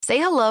Say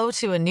hello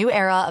to a new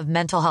era of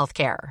mental health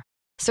care.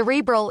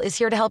 Cerebral is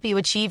here to help you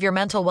achieve your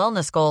mental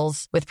wellness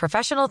goals with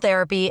professional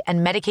therapy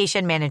and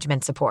medication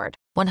management support.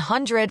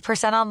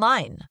 100%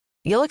 online.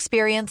 You'll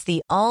experience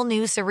the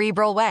all-new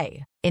Cerebral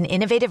Way, an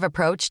innovative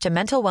approach to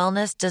mental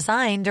wellness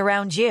designed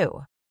around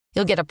you.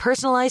 You'll get a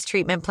personalized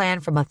treatment plan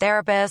from a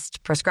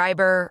therapist,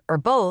 prescriber, or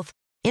both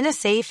in a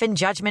safe and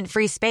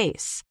judgment-free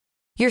space.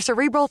 Your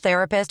Cerebral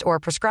therapist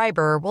or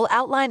prescriber will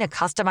outline a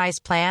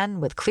customized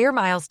plan with clear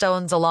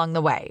milestones along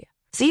the way,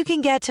 so you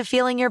can get to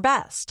feeling your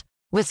best.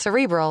 With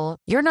Cerebral,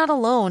 you're not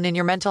alone in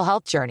your mental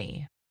health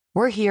journey.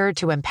 We're here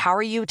to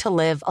empower you to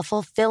live a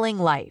fulfilling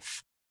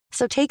life.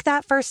 So take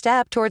that first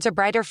step towards a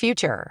brighter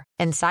future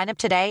and sign up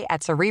today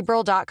at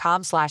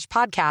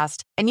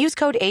Cerebral.com/podcast and use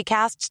code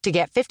ACAST to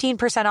get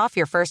 15% off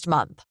your first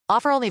month.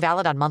 Offer only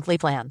valid on monthly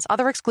plans.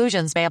 Other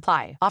exclusions may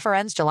apply. Offer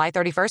ends July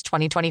 31st,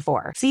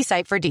 2024. See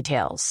site for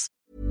details.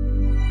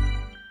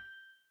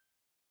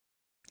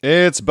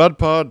 It's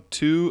BudPod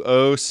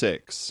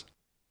 206.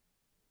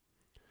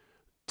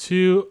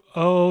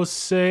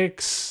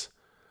 206.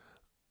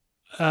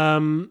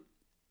 We're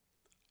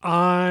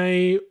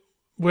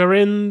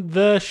in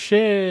the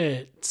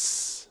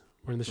shits.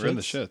 We're in the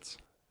shits.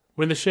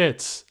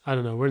 I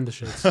don't know. We're in the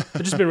shits.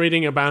 I've just been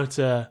reading about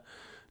a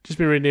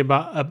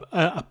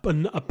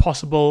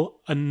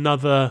possible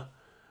another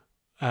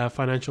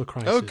financial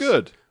crisis. Oh,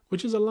 good.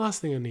 Which is the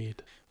last thing I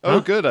need.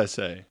 Oh, good, I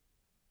say.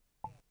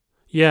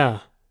 Yeah.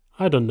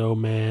 I don't know,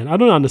 man. I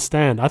don't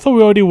understand. I thought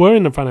we already were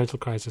in a financial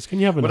crisis.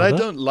 Can you have another? What I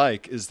don't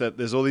like is that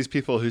there's all these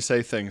people who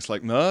say things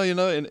like, no,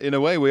 in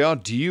a way, we are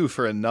due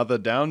for another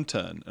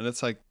downturn. And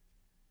it's like,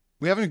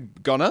 we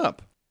haven't gone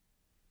up.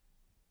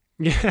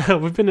 Yeah,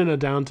 we've been in a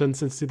downturn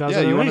since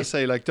 2008. Yeah, you want to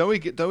say, like, don't we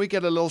get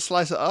a little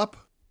slice of up?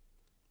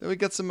 Don't we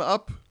get some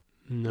up?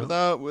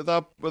 No.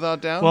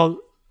 Without down?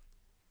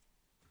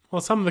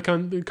 Well, some of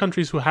the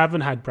countries who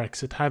haven't had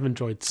Brexit have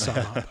enjoyed some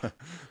up.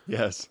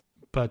 Yes.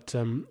 But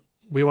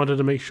we wanted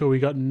to make sure we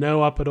got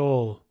no up at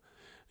all.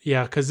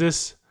 Yeah, because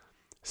this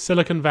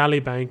Silicon Valley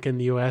Bank in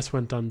the US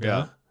went under.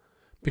 Yeah.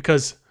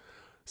 Because,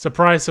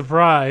 surprise,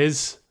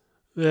 surprise,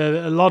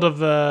 a lot of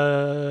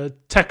the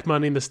tech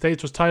money in the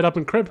States was tied up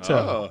in crypto.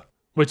 Oh.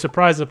 Which,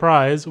 surprise,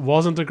 surprise,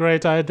 wasn't a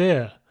great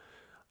idea.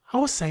 I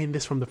was saying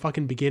this from the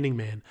fucking beginning,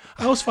 man.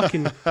 I was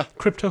fucking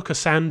Crypto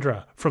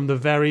Cassandra from the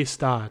very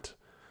start.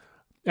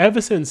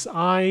 Ever since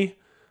I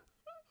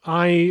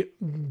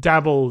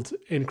dabbled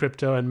in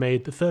crypto and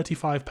made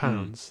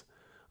 £35,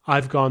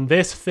 I've gone,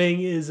 this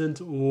thing isn't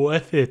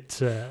worth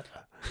it.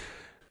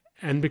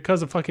 And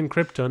because of fucking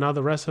crypto, now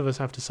the rest of us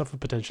have to suffer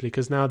potentially,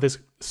 because now this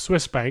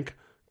Swiss bank,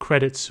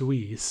 Credit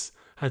Suisse,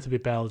 had to be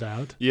bailed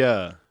out.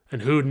 Yeah.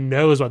 And who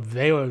knows what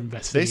they were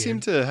investing in. They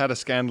seem to have had a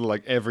scandal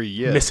like every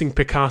year. Missing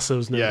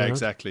Picassos, no doubt.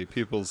 Exactly.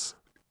 People's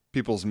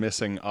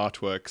missing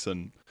artworks,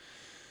 and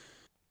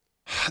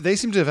they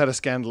seem to have had a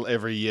scandal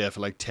every year for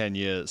like 10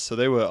 years. So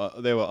they were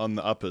on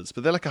the uppers,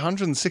 but they're like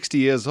 160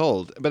 years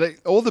old. But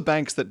all the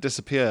banks that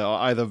disappear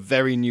are either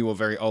very new or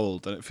very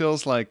old, and it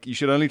feels like you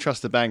should only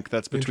trust a bank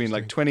that's between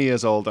like 20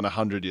 years old and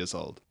 100 years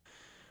old.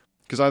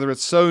 Because either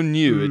it's so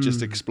new it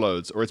just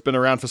explodes, or it's been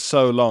around for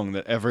so long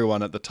that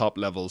everyone at the top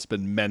level's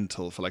been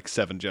mental for like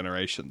 7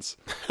 generations.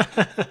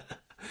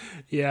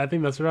 Yeah, I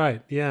think that's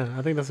right. Yeah,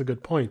 I think that's a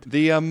good point.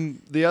 The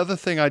other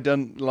thing I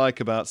don't like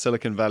about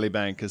Silicon Valley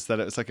Bank is that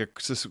it's like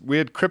this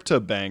weird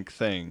crypto bank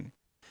thing.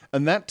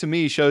 And that to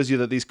me shows you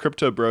that these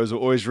crypto bros are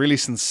always really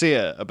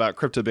sincere about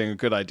crypto being a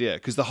good idea.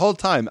 Because the whole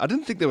time, I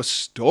didn't think they were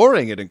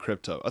storing it in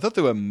crypto. I thought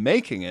they were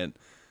making it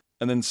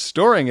and then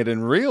storing it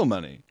in real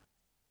money.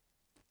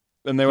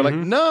 And they were like,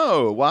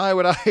 no, why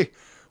would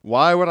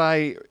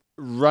I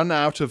run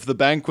out of the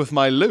bank with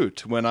my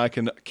loot when I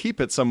can keep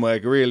it somewhere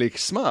really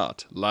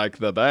smart, like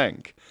the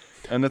bank?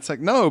 And it's like,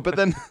 no, but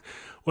then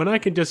when I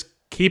can just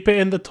keep it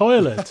in the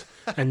toilet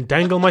and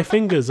dangle my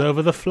fingers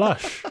over the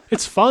flush.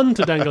 It's fun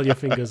to dangle your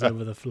fingers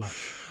over the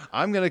flush.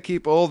 I'm going to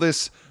keep all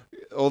these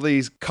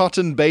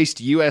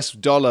cotton-based US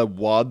dollar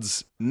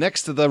wads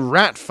next to the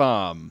rat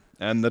farm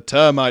and the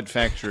termite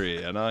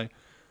factory,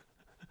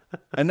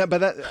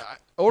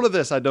 all of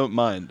this I don't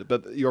mind,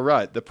 but you're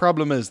right. The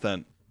problem is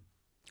then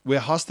we're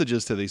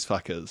hostages to these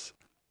fuckers,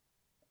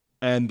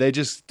 and they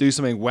just do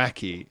something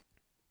wacky,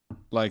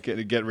 like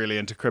get really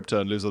into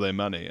crypto and lose all their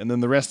money, and then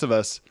the rest of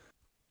us,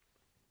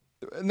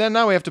 and then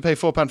now we have to pay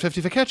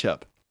 £4.50 for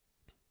ketchup.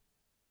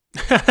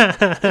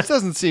 It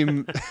doesn't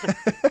seem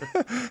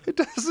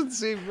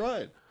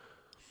right.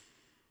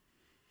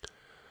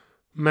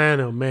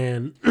 Man, oh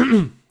man.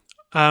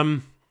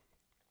 I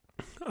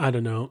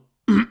don't know.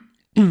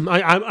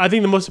 I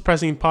think the most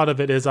depressing part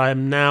of it is I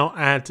am now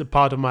at a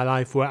part of my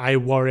life where I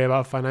worry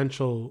about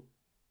financial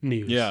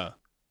news. Yeah.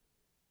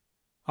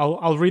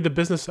 I'll read the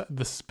business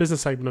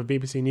segment of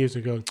BBC News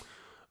and go,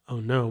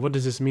 oh no, what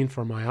does this mean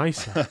for my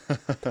eyesight?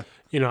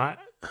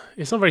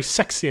 It's not very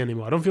sexy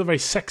anymore. I don't feel very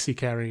sexy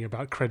caring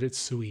about Credit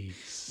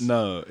Suisse.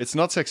 No, it's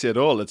not sexy at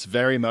all. It's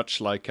very much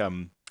like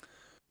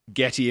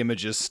Getty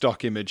Images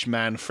stock image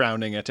man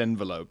frowning at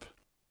envelope.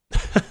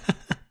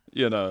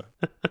 You know,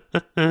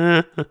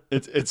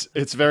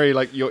 it's very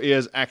like your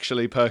ears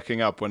actually perking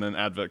up when an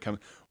advert comes.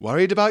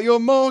 Worried about your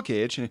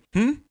mortgage?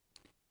 You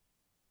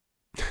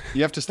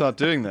have to start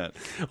doing that.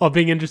 Or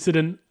being interested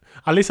in.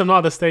 At least I'm not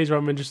at the stage where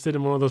I'm interested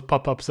in one of those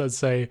pop-ups that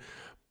say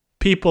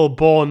people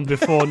born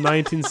before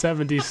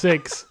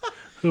 1976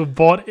 who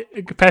bought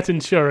pet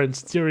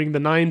insurance during the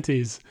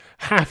 90s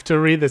have to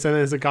read this, and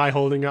there's a guy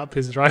holding up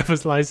his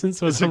driver's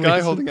license. There's a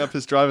guy holding up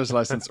his driver's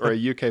license or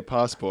a UK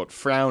passport,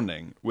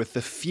 frowning with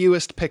the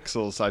fewest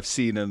pixels I've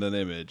seen in an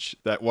image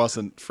that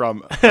wasn't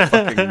from a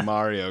fucking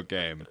Mario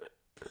game.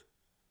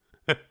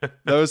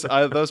 Those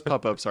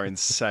pop-ups are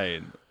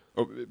insane.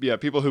 Yeah,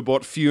 people who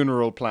bought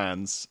funeral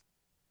plans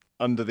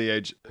over the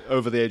age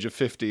of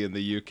 50 in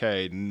the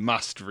UK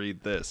must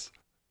read this.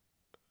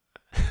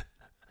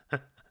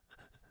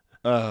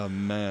 Oh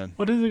man.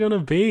 What is it gonna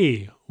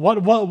be?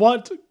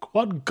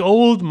 What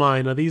gold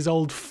mine are these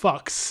old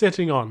fucks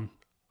sitting on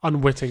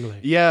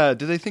unwittingly? Yeah,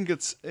 do they think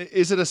is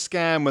it a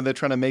scam when they're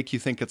trying to make you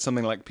think it's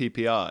something like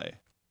PPI?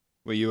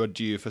 Where you are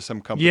due for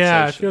some compensation?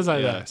 Yeah, it feels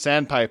like that.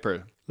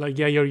 Sandpiper. Like,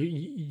 yeah,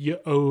 you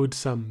owed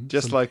some.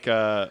 Just like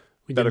Better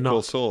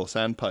Call Saul,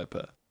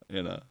 Sandpiper,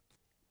 you know.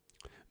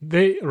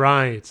 They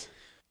like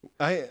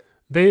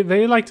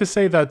to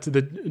say that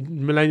the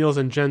millennials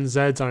and Gen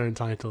Zs are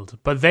entitled,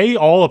 but they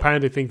all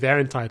apparently think they're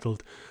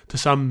entitled to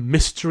some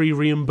mystery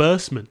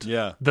reimbursement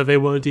that they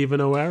weren't even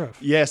aware of.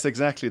 Yes,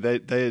 exactly.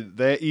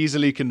 They're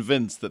easily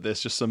convinced that there's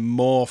just some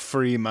more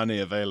free money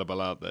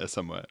available out there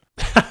somewhere.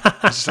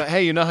 It's just like,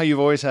 hey, you know how you've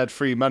always had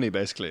free money,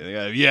 basically? They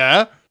go,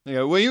 yeah. They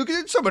go, well,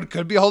 someone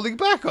could be holding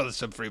back on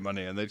some free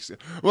money, and they just go,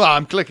 well,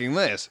 I'm clicking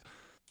this.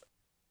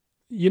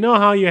 You know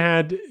how you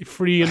had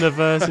free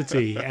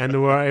university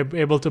and were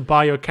able to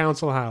buy your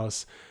council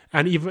house,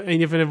 and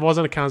even if it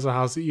wasn't a council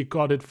house, you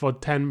got it for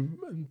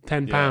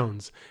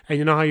 £10. And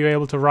you know how you're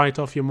able to write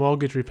off your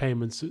mortgage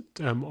repayments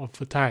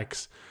for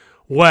tax.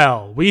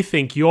 Well, we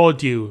think you're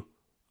due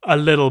a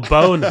little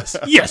bonus.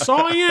 Yes,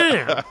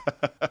 I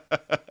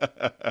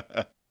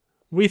am.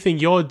 We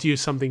think you're due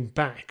something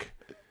back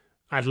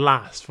at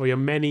last for your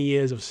many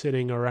years of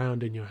sitting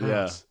around in your house.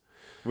 Yeah.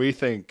 We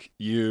think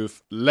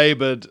you've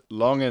labored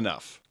long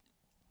enough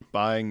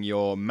buying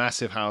your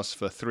massive house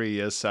for 3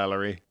 years'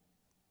 salary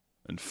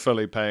and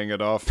fully paying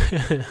it off.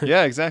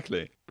 Yeah,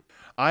 exactly.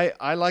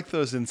 I like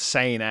those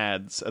insane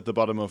ads at the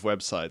bottom of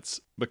websites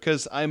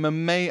because I'm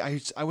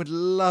amazed. I would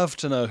love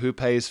to know who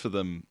pays for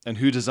them and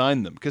who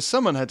designed them, because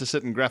someone had to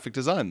sit and graphic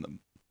design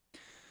them.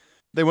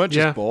 They weren't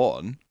just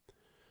born.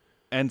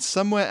 And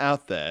somewhere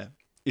out there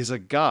is a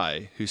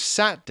guy who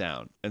sat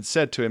down and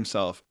said to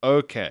himself,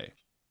 okay,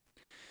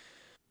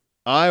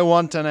 I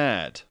want an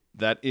ad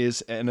that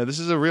is, and this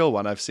is a real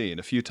one I've seen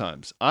a few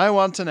times. I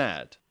want an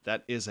ad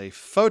that is a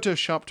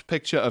photoshopped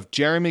picture of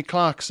Jeremy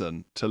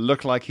Clarkson to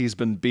look like he's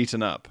been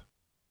beaten up.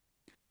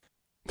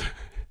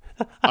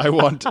 I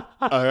want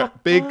a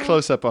big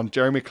close-up on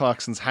Jeremy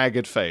Clarkson's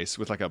haggard face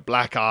with like a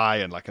black eye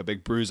and like a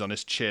big bruise on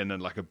his chin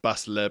and like a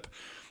bust lip.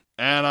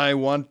 And I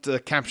want the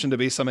caption to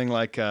be something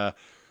like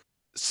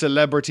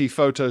celebrity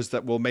photos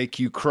that will make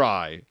you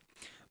cry.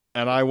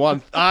 And I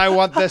want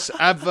this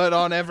advert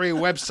on every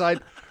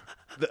website,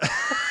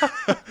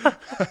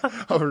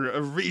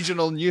 a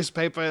regional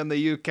newspaper in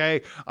the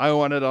UK. I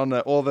want it on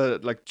all the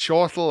like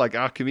Chortle, like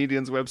our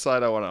comedian's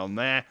website. I want it on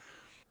there.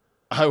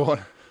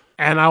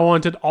 And I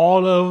want it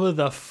all over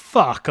the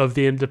fuck of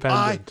the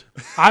Independent.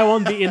 I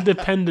want the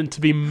Independent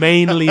to be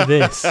mainly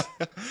this.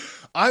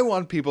 I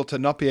want people to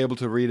not be able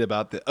to read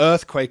about the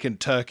earthquake in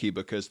Turkey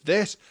because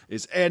this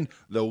is in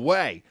the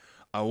way.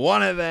 I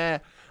want it there.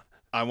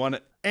 I want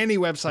it. Any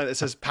website that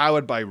says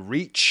powered by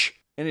Reach,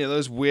 any of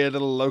those weird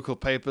little local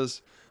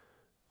papers,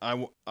 I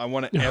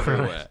want it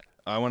everywhere.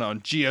 I want it on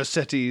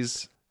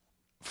GeoCities,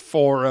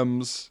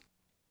 forums.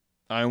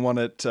 I want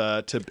it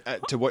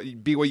to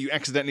be what you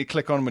accidentally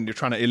click on when you're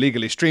trying to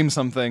illegally stream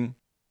something.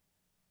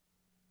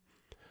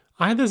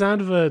 I had this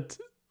advert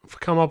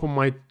come up on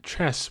my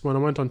chess when I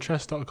went on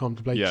chess.com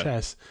to play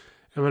chess,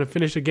 and when I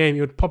finished a game,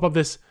 it would pop up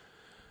this.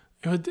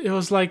 It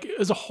was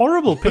a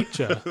horrible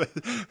picture,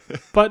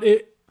 but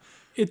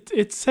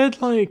it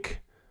said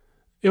like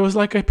it was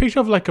like a picture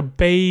of like a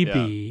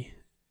baby,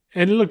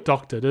 and it looked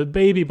doctored, a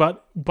baby,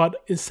 but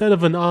instead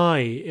of an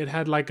eye, it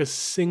had like a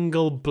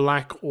single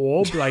black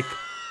orb, like,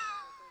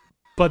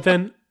 but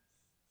then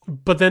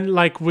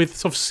like with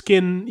sort of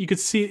skin, you could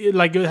see it,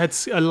 like it had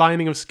a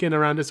lining of skin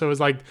around it, so it was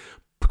like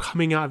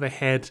coming out of the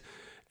head,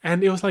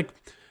 and it was like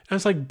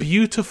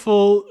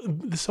beautiful.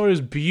 The story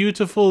was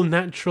beautiful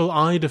natural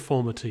eye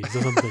deformities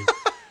or something.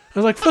 I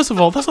was like, first of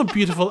all, that's not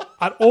beautiful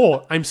at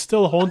all. I'm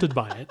still haunted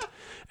by it.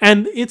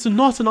 And it's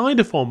not an eye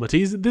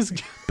deformity. This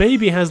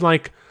baby has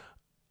like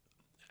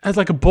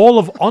a ball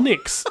of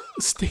onyx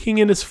sticking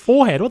in his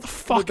forehead. What the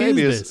fuck is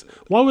this?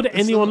 Why would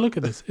anyone look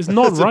at this? It's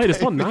not right.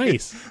 It's not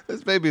nice.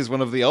 This baby is one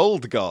of the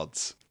old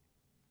gods.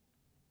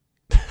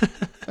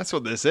 That's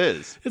what this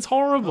is. It's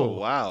horrible. Oh,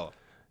 wow.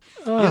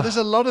 Yeah, there's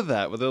a lot of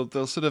that where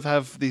they'll sort of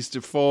have these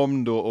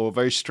deformed or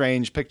very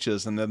strange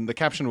pictures, and then the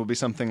caption will be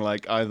something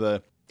like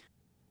either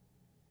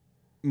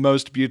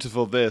most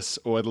beautiful this,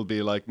 or it'll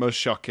be like most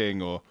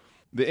shocking, or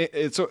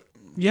it's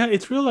Yeah,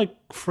 it's real like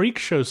freak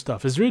show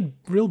stuff. It's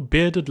real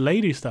bearded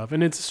lady stuff,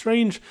 and it's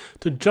strange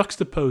to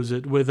juxtapose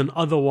it with an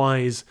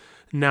otherwise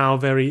now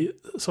very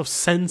sort of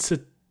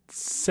sensitive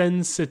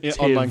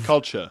online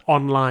culture.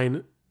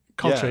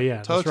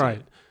 Yeah, totally. that's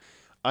right.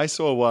 I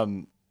saw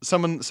one.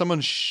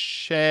 Someone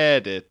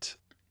shared it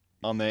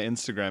on their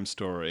Instagram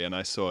story, and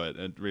I saw it.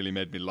 It really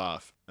made me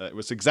laugh. It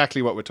was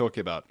exactly what we're talking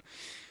about.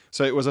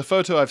 So it was a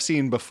photo I've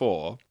seen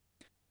before,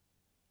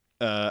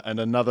 and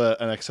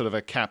a sort of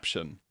a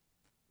caption.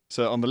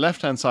 So on the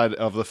left-hand side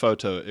of the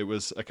photo, it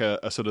was like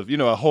a sort of,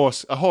 a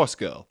horse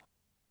girl.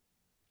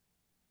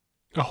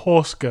 A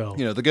horse girl.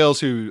 The girls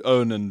who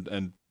own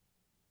and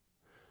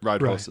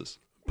ride horses.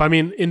 But I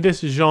mean, in this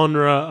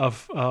genre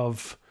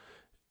of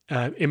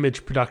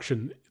image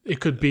production, it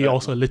could be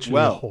also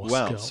literally a horse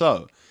girl.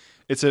 So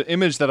it's an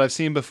image that I've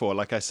seen before,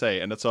 like I say,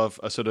 and it's of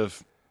a sort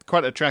of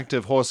quite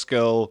attractive horse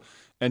girl,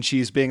 and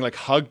she's being like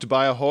hugged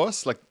by a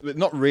horse. Like,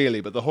 not really,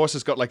 but the horse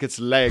has got like its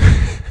leg,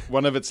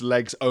 one of its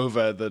legs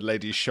over the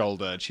lady's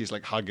shoulder, and she's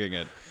like hugging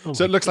it.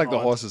 So it looks like the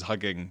horse is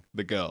hugging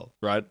the girl,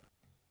 right?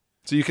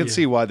 So you can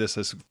see why this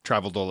has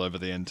traveled all over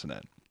the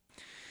internet.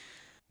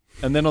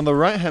 And then on the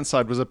right-hand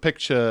side was a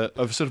picture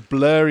of a sort of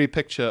blurry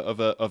picture of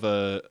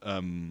a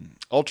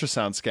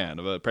ultrasound scan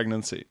of a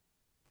pregnancy.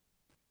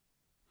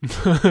 And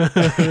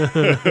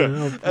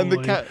the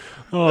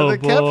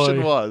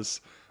caption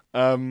was,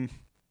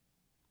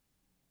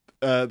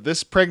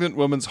 this pregnant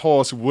woman's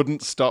horse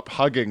wouldn't stop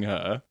hugging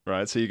her,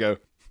 right? So you go,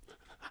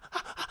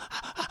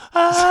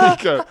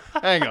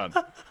 hang on.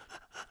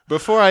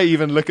 Before I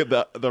even look at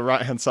the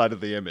right-hand side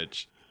of the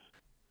image,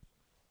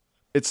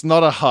 it's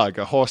not a hug.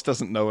 A horse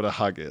doesn't know what a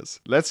hug is.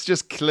 Let's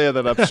just clear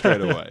that up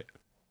straight away.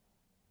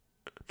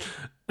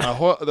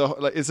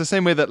 It's the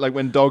same way that like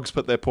when dogs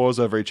put their paws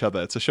over each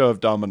other, it's a show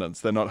of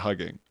dominance. They're not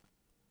hugging.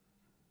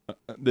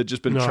 They've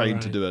just been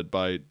trained to do it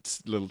by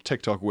little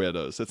TikTok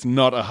weirdos. It's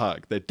not a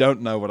hug. They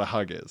don't know what a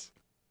hug is.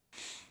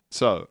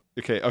 So,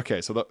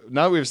 okay. So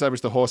now we've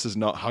established the horse is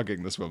not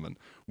hugging this woman.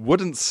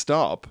 Wouldn't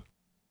stop.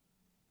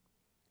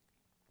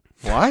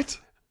 What?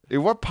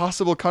 In what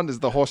possible context is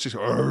the horse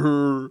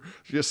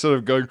just sort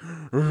of going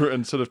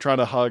and sort of trying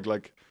to hug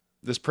like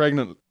this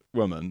pregnant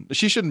woman?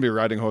 She shouldn't be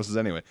riding horses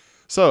anyway.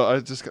 So I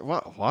just go,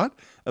 what?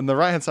 And the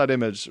right-hand side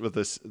image with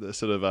this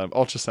sort of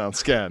ultrasound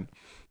scan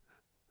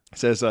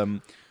says,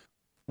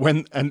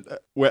 when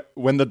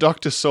the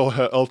doctor saw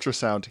her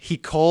ultrasound, he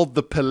called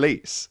the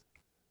police.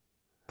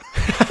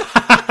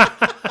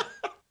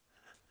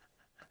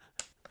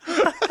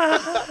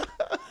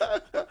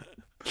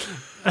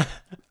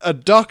 A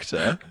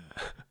doctor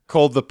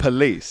called the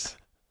police.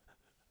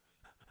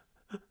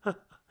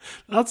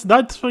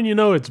 That's when you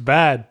know it's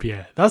bad,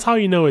 Pierre. That's how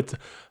you know it's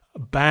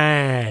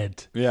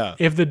bad. Yeah.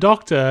 If the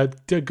doctor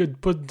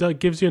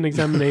gives you an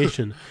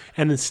examination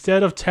and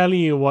instead of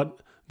telling you what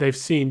they've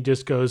seen,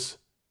 just goes,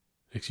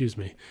 "Excuse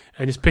me,"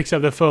 and just picks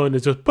up the phone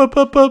and just boop,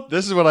 boop, boop.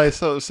 This is what I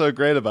saw so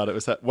great about it,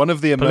 was that one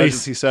of the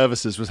emergency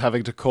services was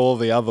having to call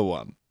the other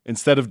one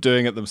instead of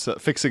doing it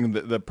themselves, fixing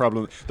the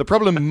problem. The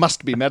problem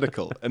must be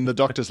medical, and the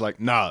doctor's like,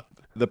 "Nah,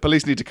 the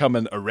police need to come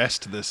and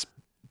arrest this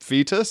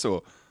fetus,"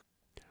 or.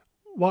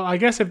 Well, I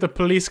guess if the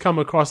police come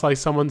across like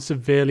someone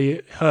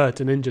severely hurt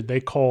and injured,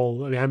 they call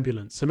the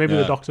ambulance. So maybe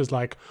the doctor's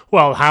like,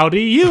 "Well, how do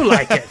you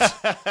like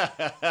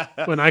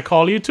it when I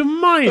call you to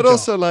my job?" But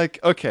also like,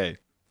 okay,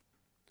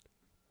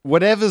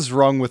 whatever's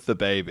wrong with the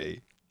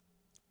baby,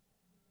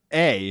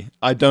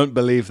 I don't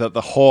believe that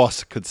the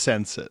horse could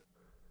sense it.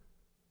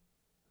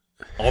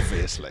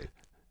 Obviously.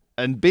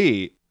 And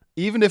B,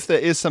 even if there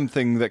is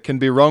something that can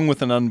be wrong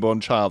with an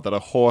unborn child that a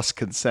horse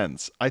can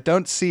sense, I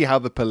don't see how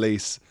the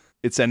police...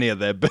 It's any of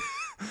their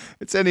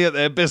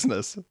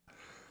business.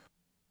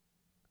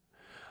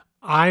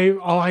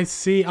 I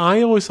see.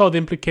 I always thought the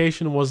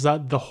implication was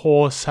that the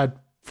horse had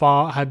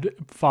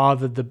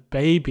fathered the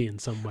baby in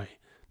some way.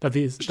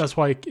 That's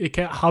why it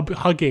kept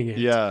hugging it.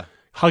 Yeah,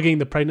 hugging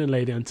the pregnant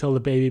lady until the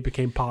baby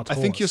became part horse.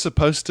 I think you're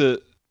supposed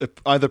to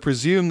either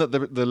presume that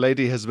the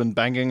lady has been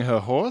banging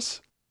her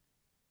horse,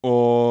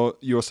 or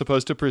you're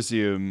supposed to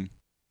presume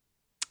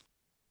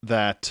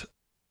that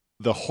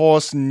the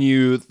horse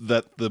knew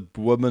that the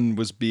woman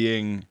was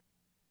being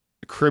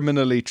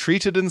criminally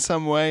treated in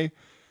some way.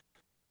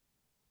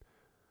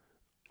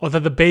 Or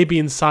that the baby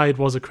inside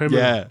was a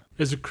criminal. Yeah.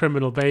 Is a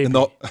criminal baby.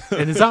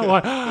 And is that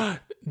why...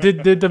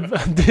 Did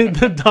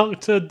the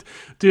doctor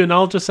do an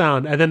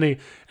ultrasound and then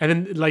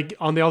like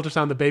on the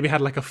ultrasound the baby had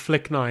like a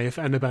flick knife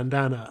and a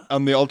bandana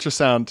on the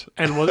ultrasound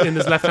and was in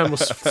his left hand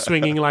was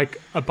swinging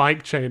like a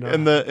bike chain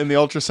in the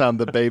ultrasound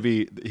the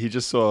baby, he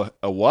just saw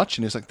a watch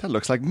and he's like, that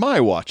looks like my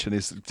watch, and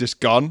he's just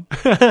gone.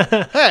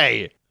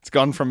 Hey, it's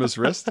gone from his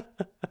wrist.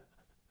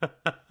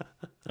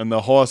 And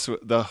the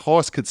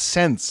horse could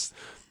sense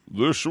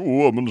this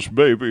woman's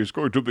baby is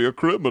going to be a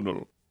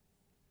criminal.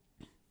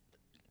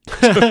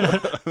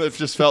 They've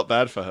just felt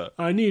bad for her.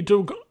 I need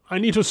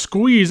to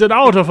squeeze it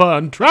out of her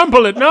and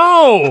trample it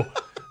now.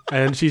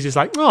 And she's just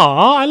like,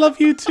 "Aw, I love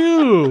you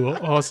too,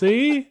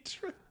 horsey."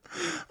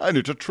 I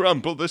need to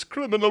trample this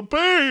criminal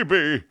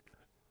baby.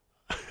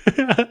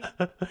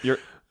 You're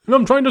And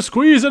I'm trying to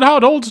squeeze it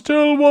out. Hold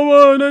still,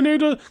 woman. I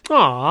need to...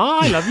 Aw,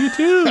 I love you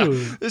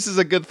too. This is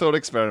a good thought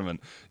experiment.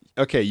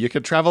 Okay, you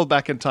can travel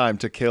back in time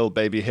to kill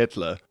baby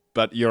Hitler,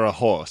 but you're a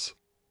horse.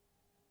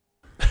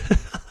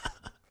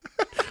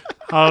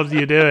 How do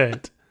you do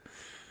it?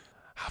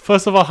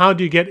 First of all, how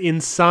do you get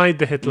inside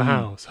the Hitler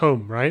house?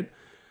 Home, right?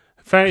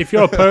 Fair, if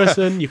you're a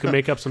person, you can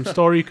make up some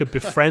story. You could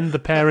befriend the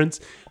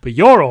parents, but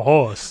you're a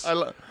horse.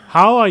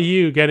 How are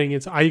you getting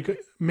it? I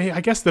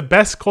guess the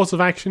best course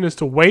of action is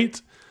to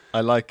wait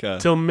till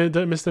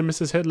Mr. and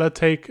Mrs. Hitler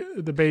take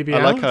the baby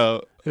out. I like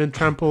how and then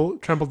trample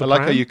the I like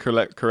pram. how you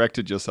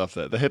corrected yourself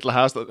there. The Hitler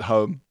house at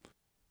home.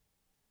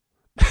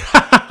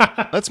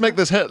 Let's make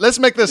this Hitler house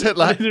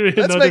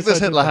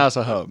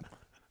a home.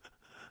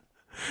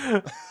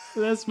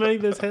 Let's make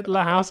this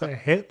Hitler house a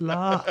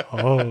Hitler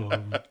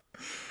home.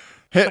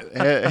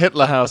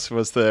 Hitler House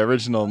was the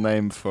original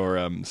name for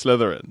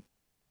Slytherin,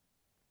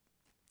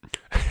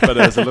 but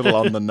it was a little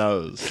on the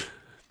nose.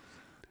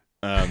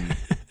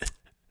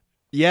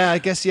 Yeah, I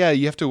guess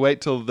you have to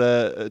wait till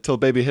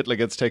baby Hitler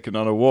gets taken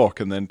on a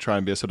walk and then try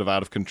and be a sort of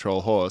out of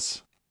control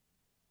horse.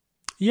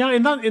 Yeah,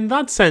 in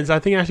that sense, I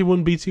think it actually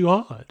wouldn't be too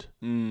hard.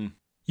 Mm.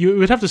 You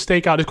would have to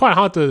stake out. It's quite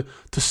hard to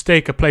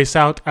stake a place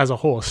out as a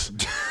horse.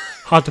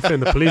 Hard to fit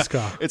in the police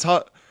car. It's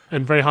hard.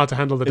 And very hard to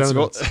handle the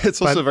donuts.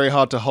 It's also very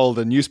hard to hold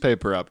a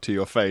newspaper up to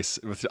your face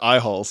with eye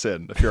holes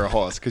in if you're a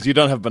horse, because you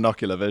don't have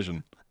binocular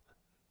vision.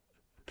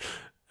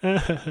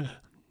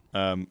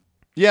 Yeah,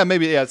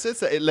 maybe. Yeah,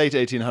 it's late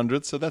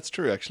 1800s, so that's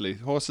true. Actually,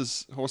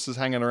 horses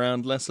hanging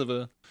around less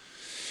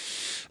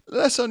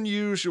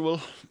unusual.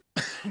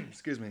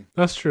 Excuse me.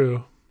 That's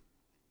true.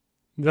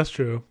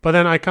 But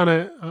then I kind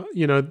of,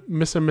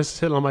 Mr. and Mrs.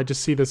 Hitler might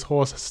just see this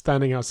horse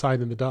standing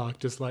outside in the dark,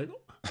 just like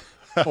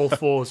all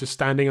fours, just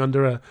standing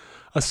under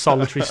a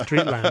solitary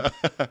street lamp.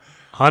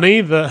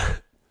 Honey, the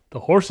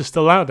horse is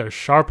still out there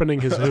sharpening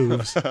his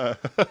hooves.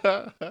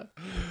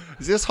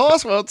 This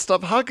horse won't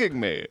stop hugging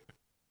me.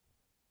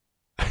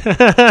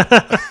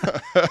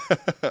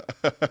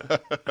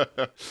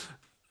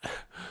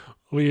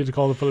 We need to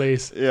call the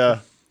police. Yeah.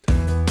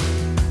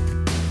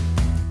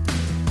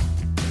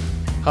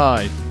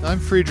 Hi, I'm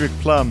Friedrich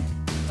Plum,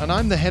 and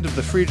I'm the head of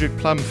the Friedrich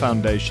Plum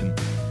Foundation.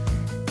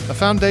 A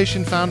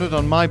foundation founded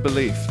on my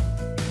belief,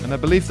 and a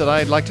belief that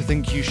I'd like to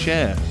think you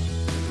share,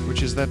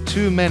 which is that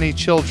too many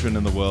children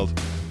in the world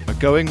are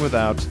going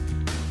without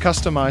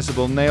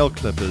customizable nail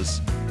clippers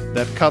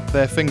that cut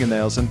their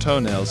fingernails and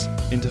toenails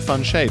into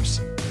fun shapes,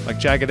 like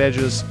jagged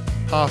edges,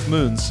 half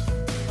moons,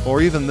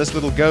 or even this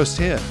little ghost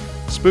here.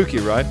 Spooky,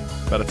 right?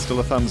 But it's still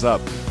a thumbs up.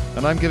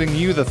 And I'm giving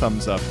you the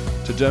thumbs up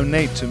to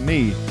donate to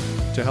me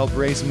to help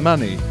raise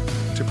money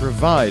to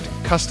provide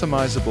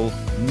customizable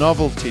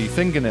novelty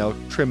fingernail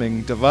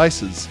trimming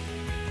devices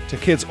to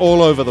kids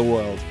all over the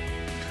world.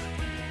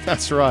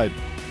 That's right.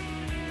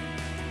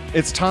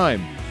 It's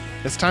time.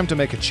 It's time to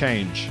make a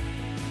change.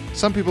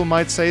 Some people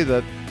might say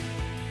that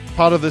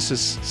part of this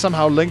is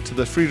somehow linked to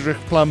the Friedrich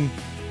Plum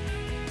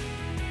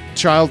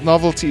child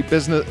novelty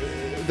business,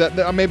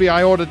 that maybe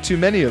I ordered too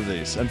many of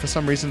these, and for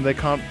some reason they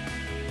can't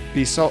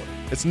be sold.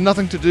 It's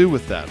nothing to do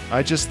with that.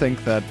 I just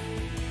think that...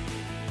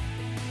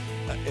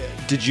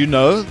 Did you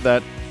know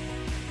that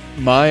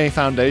my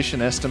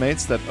foundation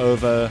estimates that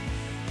over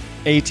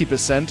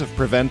 80% of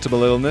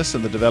preventable illness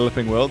in the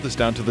developing world is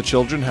down to the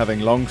children having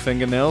long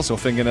fingernails or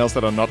fingernails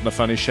that are not in a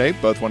funny shape,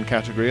 both one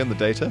category in the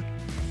data?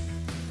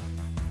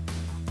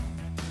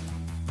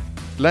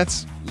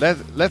 Let's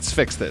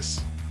fix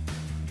this.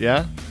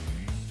 Yeah?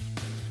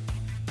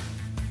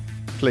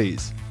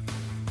 Please.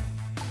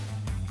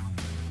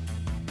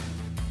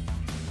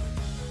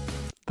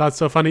 That's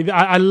so funny.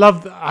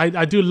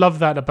 I do love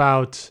that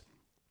about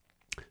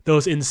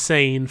those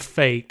insane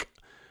fake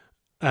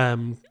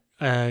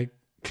clickbait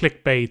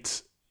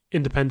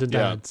independent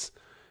ads.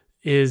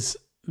 There's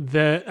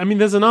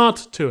an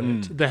art to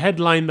it. The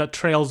headline that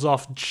trails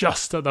off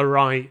just at the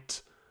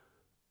right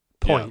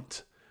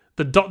point.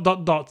 The ...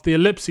 the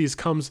ellipses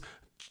comes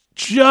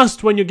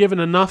just when you're given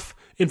enough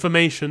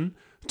information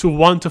to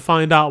want to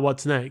find out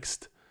what's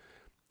next.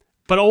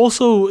 But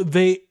also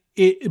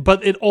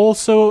it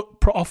also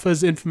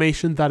offers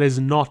information that is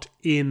not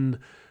in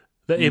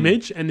the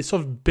image, and it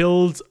sort of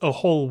builds a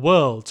whole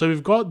world. So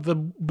we've got the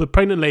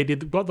pregnant lady,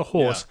 we've got the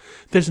horse.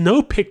 Yeah. There's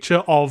no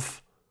picture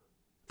of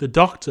the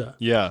doctor.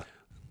 Yeah.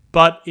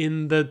 But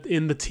in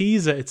the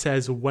teaser it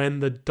says when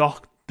the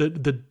doctor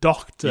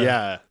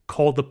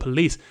called the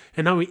police.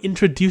 And now we're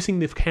introducing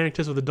the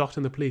characters of the doctor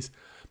and the police.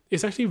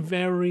 It's actually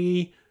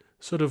very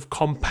sort of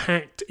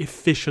compact,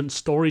 efficient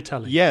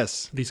storytelling.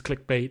 Yes. These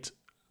clickbait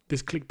but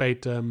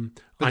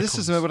icons. This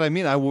is what I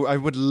mean. I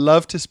would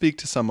love to speak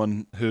to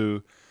someone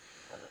who,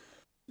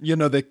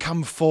 they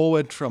come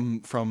forward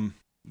from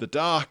the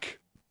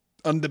dark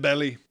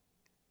underbelly,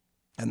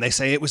 and they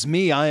say, it was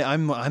me.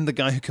 I'm the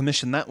guy who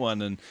commissioned that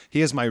one, and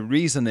here's my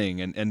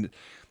reasoning, and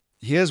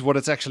here's what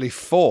it's actually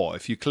for.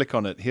 If you click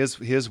on it,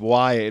 here's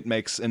why it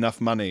makes enough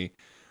money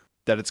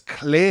that it's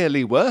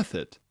clearly worth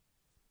it.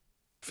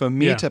 for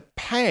me Yeah. to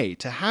pay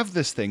to have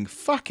this thing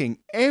fucking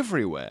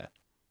everywhere.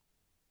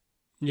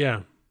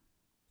 Yeah.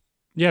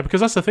 Yeah,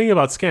 because that's the thing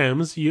about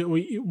scams.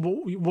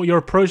 You're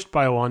approached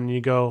by one and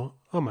you go,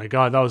 oh my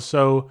God, that was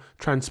so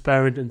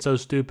transparent and so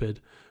stupid.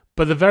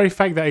 But the very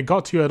fact that it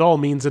got to you at all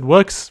means it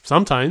works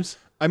sometimes.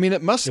 I mean,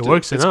 it must. It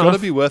works It's enough. got to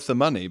be worth the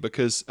money,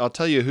 because I'll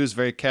tell you who's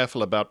very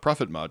careful about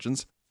profit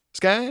margins.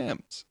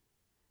 Scams.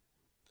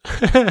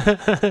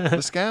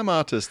 The scam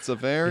artists are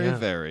very, Yeah.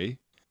 very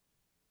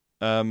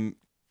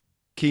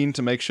keen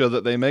to make sure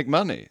that they make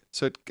money.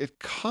 So it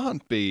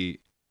can't be.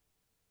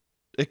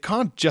 It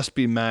can't just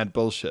be mad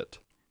bullshit.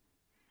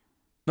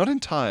 Not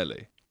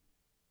entirely.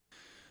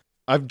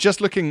 I'm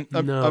just looking.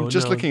 I'm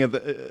just No. looking at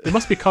the. They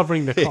must be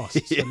covering the costs.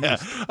 at Yeah,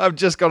 least. I've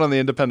just gone on the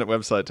Independent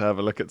website to have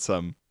a look at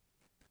some.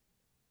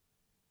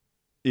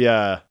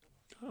 Yeah,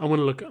 I'm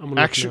gonna look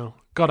now.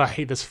 God, I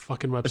hate this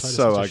fucking website. It's It's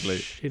so such a ugly.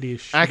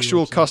 shitty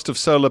actual website. cost of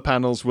solar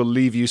panels will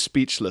leave you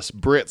speechless.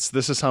 Brits,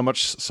 this is how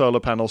much solar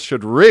panels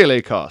should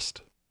really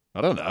cost. I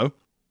don't know.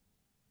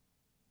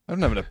 I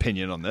don't have an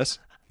opinion on this.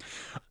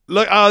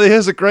 Look,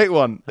 here's a great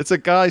one. It's a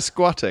guy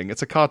squatting.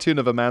 It's a cartoon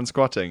of a man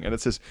squatting, and it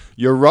says,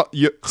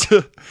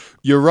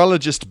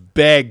 urologist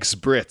begs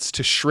Brits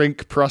to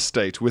shrink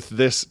prostate with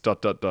this ...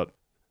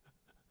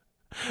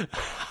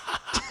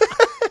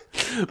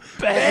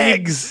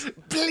 Begs,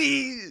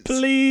 Please.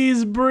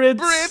 please,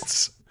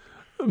 Brits,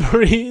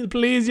 Brits.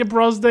 please, your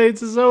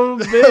prostates are so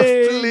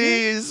big.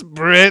 Please,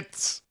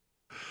 Brits.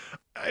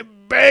 I'm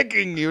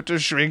begging you to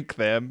shrink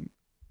them.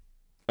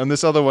 And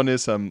this other one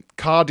is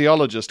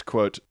cardiologist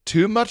quote,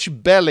 too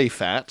much belly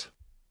fat.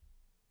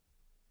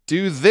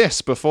 Do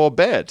this before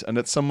bed. And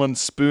it's someone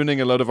spooning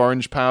a load of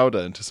orange powder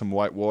into some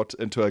white water,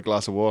 into a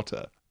glass of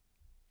water.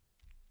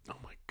 Oh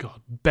my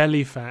God,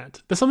 belly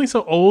fat. There's something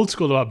so old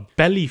school about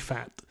belly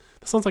fat.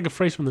 That sounds like a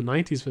phrase from the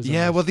 90s for some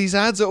Yeah, reason. well, these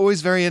ads are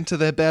always very into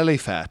their belly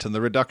fat and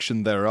the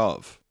reduction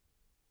thereof.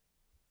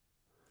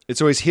 It's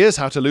always, here's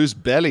how to lose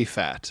belly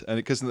fat. And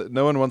because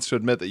no one wants to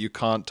admit that you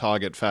can't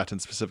target fat in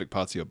specific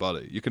parts of your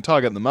body. You can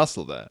target the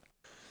muscle there.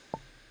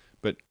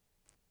 But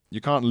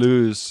you can't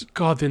lose.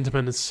 God, the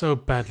Independent's so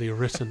badly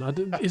written.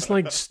 It's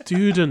like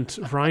student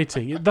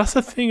writing. That's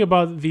the thing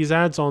about these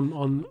ads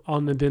on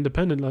the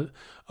Independent. Like,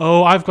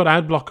 oh, I've got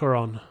ad blocker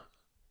on.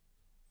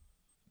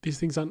 These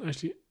things aren't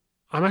actually...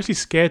 I'm actually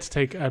scared to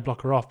take ad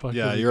blocker off. But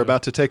Yeah, you're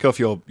about to take off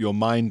your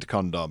mind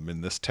condom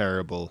in this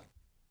terrible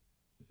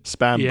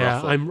spam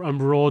brothel. I'm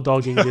raw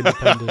dogging the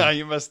Independent.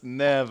 You must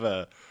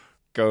never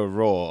go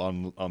raw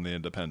on the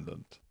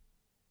Independent.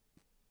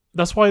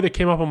 That's why they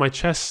came up on my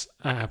chess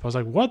app. I was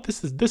like, what?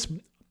 This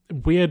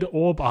weird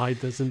orb eye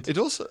doesn't... It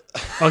also...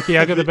 Okay,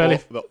 I got the belly...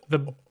 the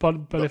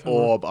belly fat.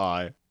 orb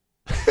eye.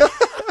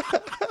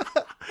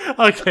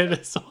 Okay,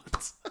 this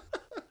one's...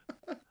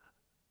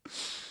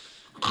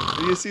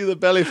 Do you see the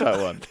belly fat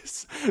one?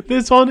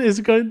 This one is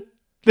going...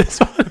 This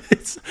one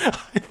is,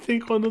 I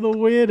think, one of the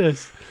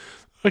weirdest.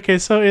 Okay,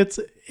 so it's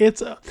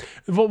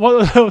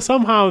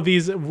somehow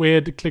these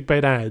weird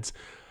clickbait ads,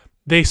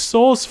 they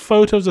source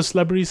photos of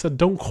celebrities that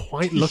don't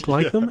quite look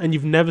like them, and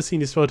you've never seen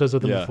these photos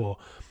of them before.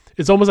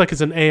 It's almost like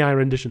it's an AI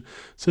rendition.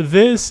 So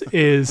this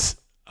is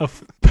a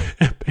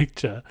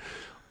picture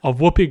of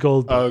Whoopi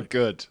Goldberg. Oh,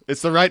 good.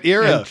 It's the right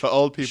era And for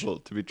old people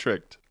to be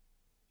tricked.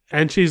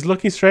 And she's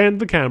looking straight into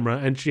the camera,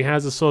 and she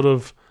has a sort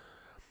of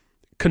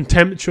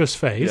contemptuous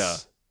face, Yeah.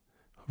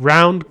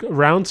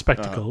 round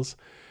spectacles.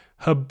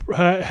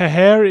 Her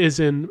hair is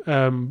in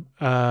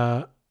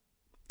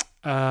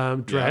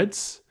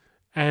dreads,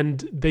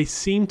 and they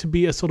seem to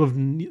be a sort of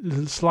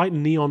slight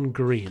neon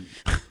green.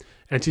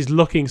 And she's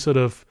looking sort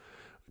of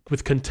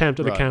with contempt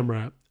at the Right.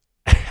 camera.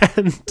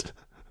 And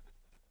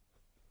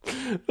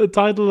the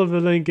title of the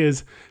link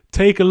is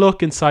 "Take a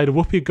Look Inside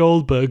Whoopi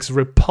Goldberg's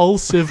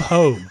Repulsive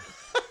Home."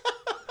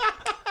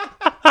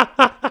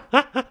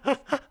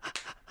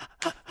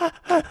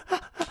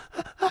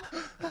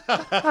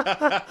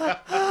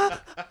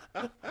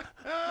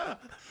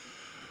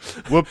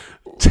 Whoop.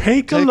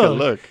 Take a Take a look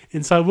look.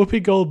 inside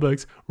Whoopi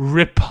Goldberg's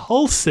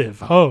repulsive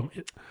home.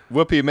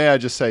 Whoopi, may I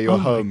just say your Oh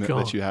my home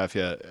God. that you have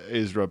here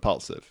is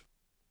repulsive.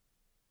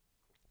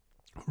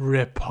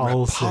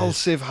 Repulsive.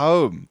 Repulsive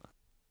home.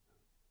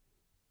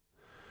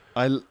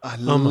 I my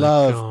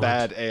love God.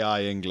 bad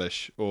AI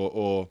English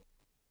or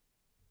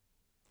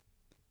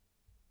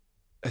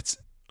it's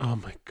Oh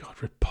my God,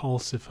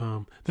 repulsive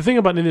home. The thing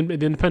about the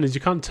Independent is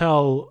you can't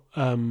tell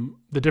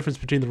the difference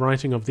between the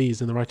writing of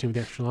these and the writing of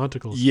the actual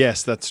articles.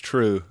 yes, that's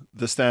true.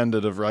 The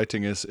standard of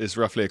writing is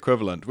roughly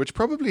equivalent, which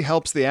probably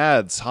helps the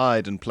ads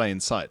hide in plain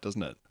sight,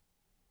 doesn't it?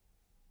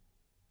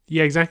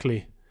 Yeah,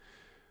 exactly.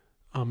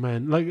 Oh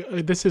man,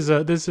 this is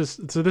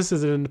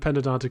an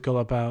Independent article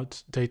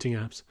about dating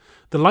apps.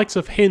 The likes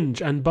of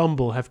Hinge and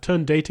Bumble have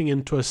turned dating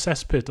into a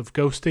cesspit of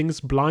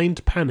ghostings,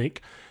 blind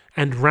panic,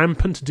 and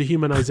rampant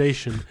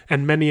dehumanization,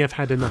 and many have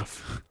had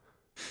enough.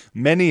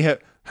 Many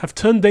Have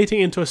turned dating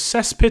into a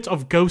cesspit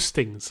of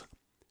ghostings.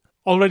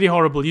 Already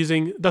horrible.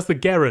 That's the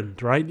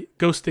gerund, right?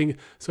 Ghosting.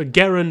 So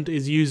gerund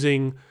is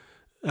using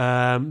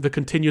the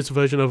continuous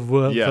version of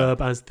Yeah.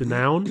 verb as the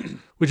noun,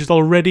 which is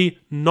already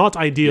not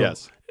ideal.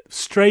 Yes.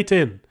 Straight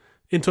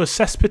into a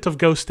cesspit of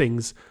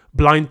ghostings,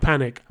 blind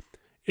panic.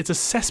 It's a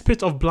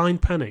cesspit of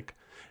blind panic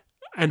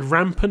and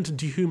rampant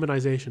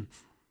dehumanization.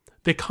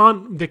 They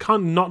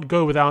can't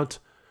go without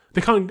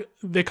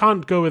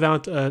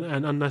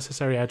an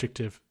unnecessary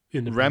adjective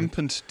in the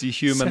Rampant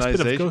cesspit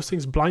of dehumanization.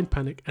 ghostings, blind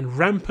panic, and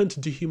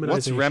rampant dehumanization.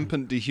 What's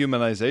rampant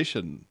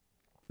dehumanization?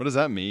 What does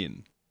that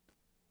mean?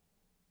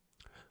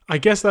 I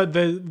guess that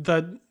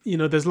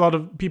there's a lot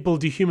of people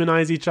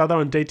dehumanize each other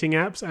on dating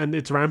apps, and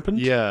it's rampant.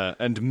 Yeah,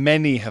 and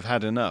many have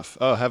had enough.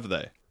 Oh, have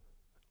they?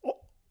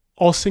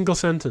 All single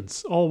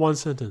sentence, all one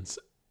sentence.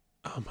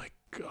 Oh my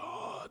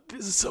god,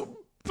 this is so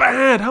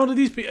bad. How do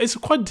these people? It's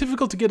quite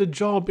difficult to get a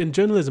job in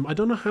journalism. I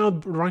don't know how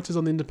writers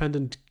on the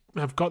Independent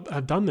have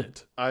done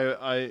it.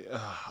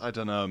 I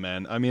don't know,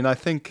 man. I mean, I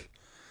think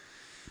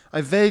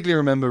I vaguely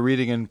remember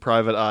reading in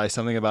Private Eye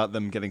something about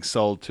them getting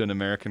sold to an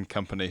American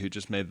company who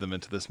just made them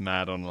into this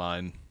mad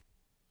online.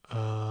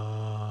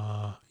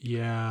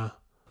 Yeah,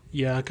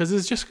 because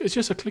it's just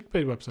a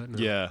clickbait website now.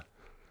 Yeah,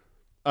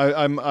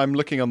 I'm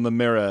looking on the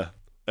Mirror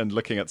and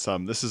looking at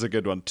some. This is a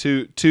good one.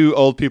 Two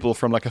old people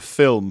from like a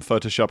film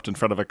photoshopped in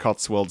front of a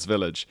Cotswolds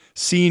village.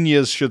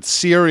 Seniors should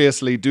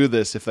seriously do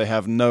this if they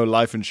have no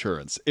life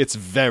insurance. It's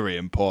very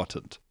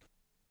important.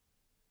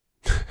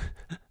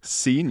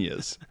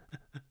 Seniors.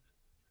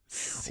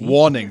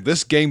 Warning,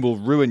 this game will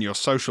ruin your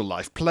social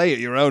life. Play at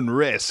your own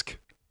risk.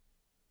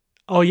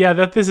 Oh yeah,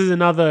 this is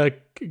another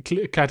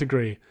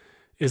category.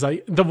 Is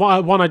like the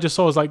one I just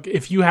saw is like,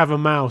 if you have a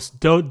mouse,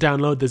 don't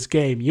download this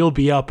game. You'll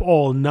be up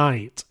all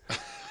night.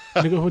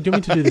 And I go, well, do you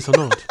want me to do this or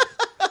not?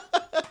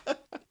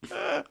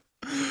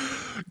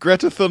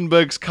 Greta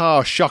Thunberg's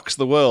car shocks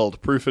the world.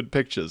 Proof in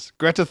pictures.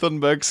 Greta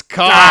Thunberg's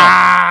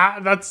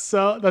car. That's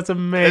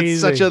amazing.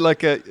 It's such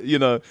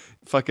a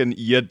fucking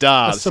your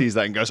dad sees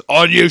that and goes,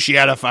 "On you, she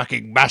had a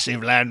fucking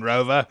massive Land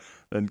Rover,"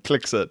 and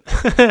clicks it,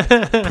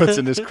 puts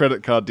in his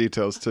credit card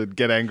details to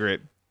get angry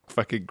at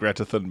fucking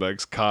Greta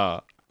Thunberg's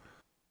car.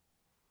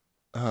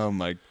 Oh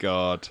my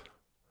god.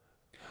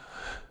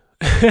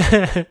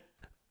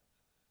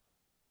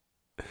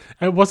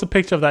 And what's a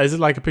picture of that? Is it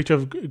like a picture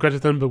of Greta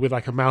Thunberg with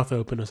like a mouth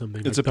open or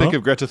something? It's like, a pic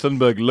of Greta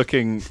Thunberg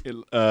looking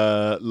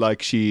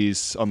like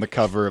she's on the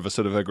cover of a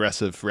sort of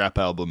aggressive rap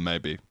album,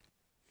 maybe.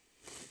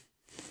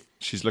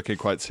 She's looking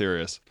quite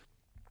serious.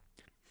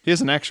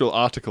 Here's an actual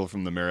article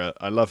from the Mirror.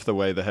 I love the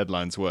way the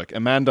headlines work.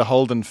 Amanda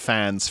Holden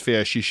fans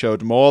fear she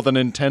showed more than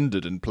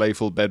intended in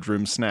playful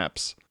bedroom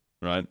snaps.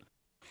 Right?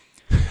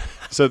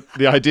 So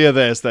the idea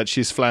there is that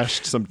she's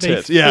flashed some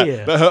tits.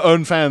 Yeah, but her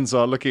own fans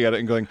are looking at it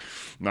and going,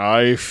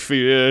 "I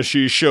fear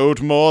she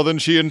showed more than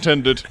she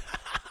intended.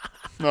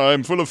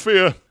 I'm full of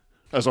fear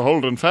as a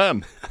Holden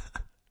fan."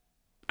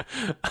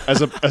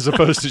 As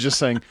opposed to just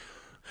saying,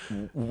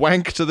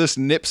 "Wank to this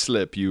nip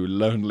slip, you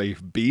lonely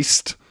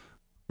beast,"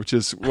 which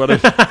is what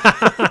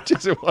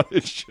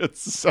it should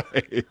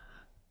say.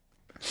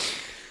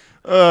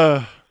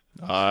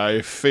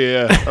 I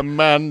fear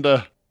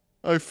Amanda.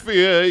 I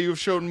fear you've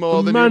shown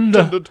more than you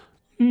intended.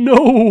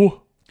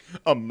 No.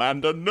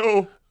 Amanda,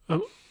 no.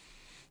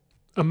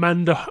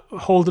 Amanda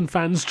Holden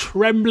fans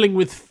trembling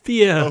with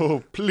fear.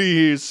 Oh,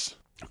 please.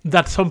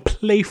 That some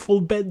playful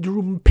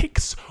bedroom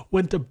pics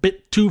went a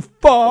bit too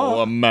far.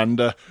 Oh,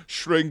 Amanda,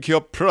 shrink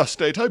your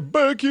prostate, I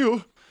beg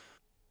you.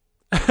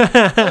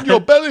 And your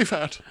belly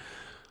fat.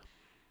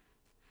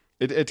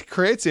 It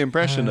creates the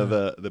impression of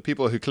the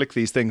people who click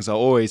these things are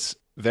always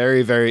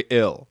very, very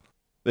ill.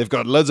 They've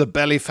got loads of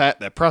belly fat,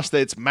 their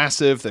prostate's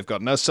massive, they've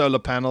got no solar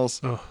panels.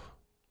 Oh.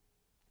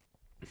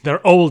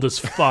 They're old as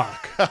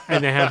fuck.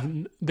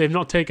 And they've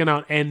not taken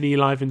out any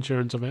life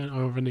insurance of any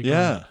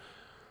kind.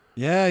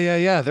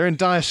 Yeah. They're in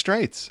dire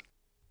straits.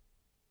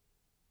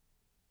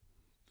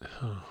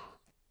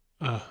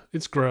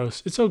 It's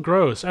gross. It's so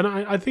gross. And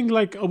I think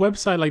like a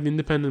website like The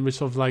Independent, which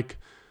sort of like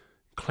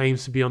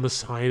claims to be on the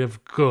side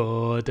of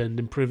good and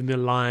improving the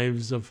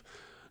lives of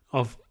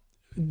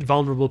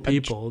vulnerable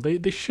people, they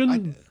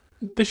shouldn't.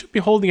 They should be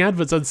holding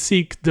adverts that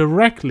seek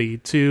directly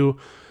to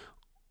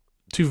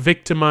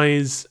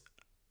victimize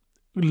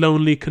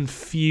lonely,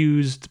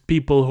 confused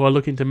people who are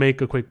looking to make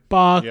a quick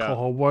buck, or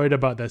are worried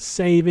about their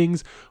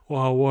savings, or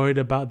are worried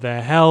about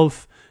their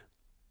health.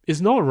 It's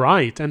not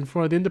right. And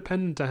for The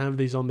Independent to have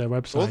these on their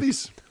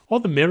website, or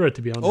The Mirror,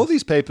 to be honest, all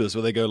these papers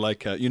where they go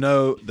like,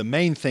 the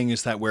main thing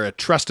is that we're a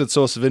trusted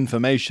source of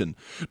information.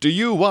 Do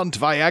you want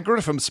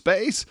Viagra from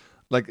space?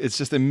 Like, it's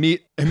just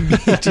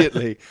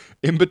immediately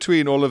in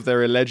between all of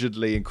their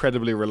allegedly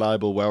incredibly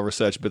reliable,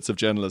 well-researched bits of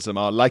journalism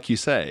are, like you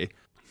say,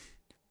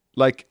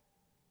 like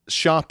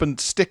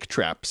sharpened stick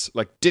traps,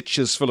 like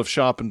ditches full of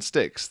sharpened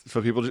sticks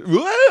for people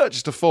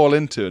just to fall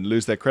into and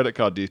lose their credit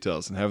card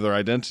details and have their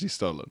identity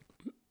stolen.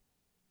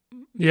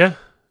 Yeah.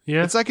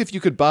 It's like if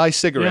you could buy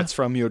cigarettes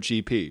from your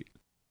GP.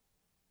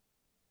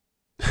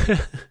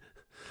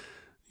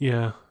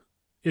 Yeah.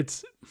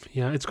 It's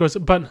gross.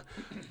 But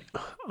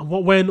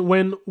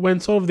when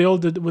sort of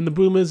when the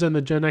boomers and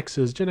the Gen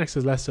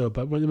Xers less so,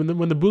 but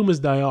when the boomers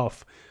die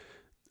off,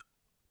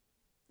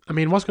 I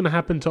mean, what's going to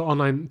happen to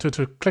online to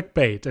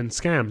clickbait and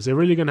scams? They're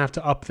really going to have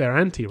to up their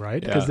ante,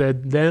 right? Because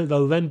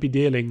they'll then be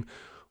dealing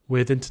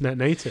with internet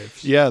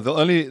natives. Yeah,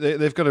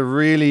 they've got to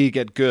really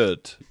get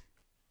good.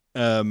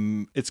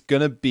 It's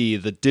going to be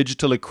the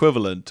digital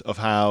equivalent of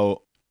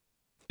how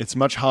it's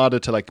much harder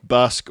to like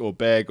busk or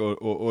beg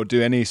or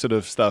do any sort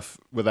of stuff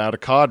without a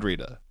card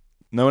reader.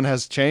 No one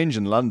has change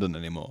in London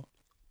anymore.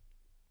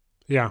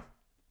 Yeah.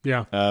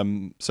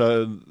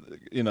 So,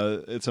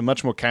 it's a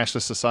much more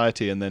cashless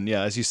society. And then,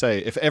 as you say,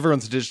 if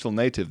everyone's a digital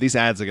native, these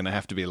ads are going to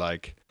have to be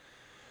like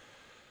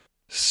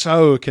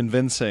so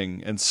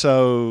convincing. And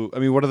so, I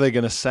mean, what are they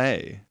going to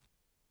say?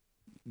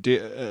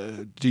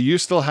 Do you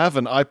still have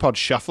an iPod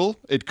Shuffle?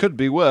 It could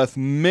be worth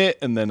and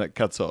then it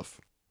cuts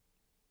off.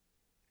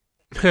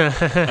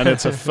 And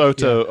it's a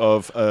photo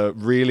of a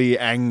really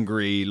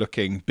angry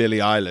looking Billie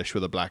Eilish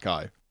with a black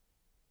eye.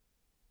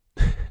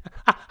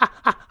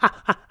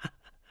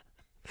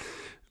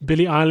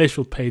 Billie Eilish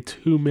will pay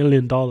 $2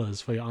 million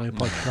for your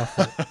iPod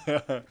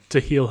Shuffle to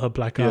heal her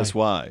black eye. Yes,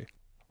 why?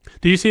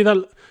 Do you see that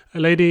a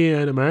lady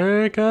in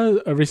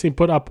America recently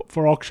put up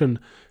for auction?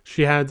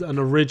 She had an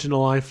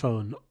original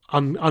iPhone,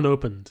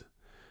 unopened,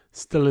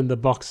 still in the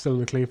box, still in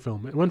the cling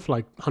film. It went for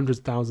like hundreds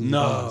of thousands of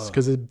dollars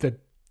because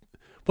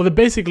there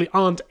basically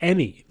aren't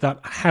any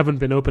that haven't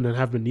been opened and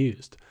have been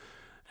used.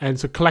 And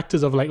so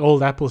collectors of like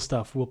old Apple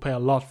stuff will pay a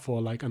lot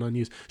for like an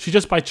unused. She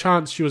just by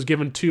chance she was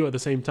given two at the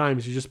same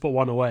time. She just put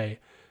one away.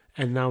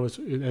 And now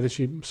and then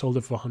she sold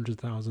it for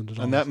 $100,000.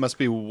 And that must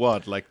be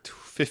what, like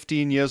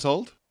 15 years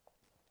old?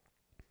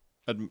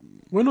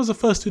 When was the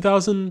first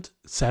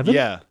 2007?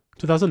 Yeah.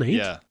 2008?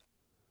 Yeah.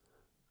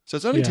 So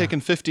it's only taken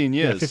 15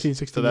 years 15,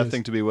 16 for that years.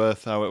 thing to be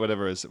worth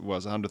whatever it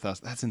was,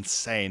 100,000. That's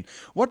insane.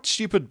 What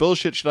stupid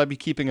bullshit should I be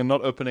keeping and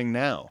not opening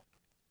now?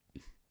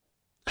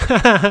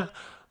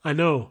 I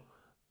know.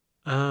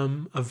 A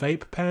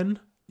vape pen?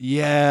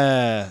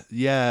 Yeah.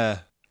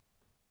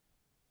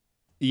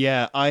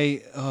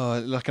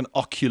 Like an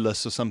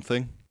Oculus or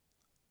something.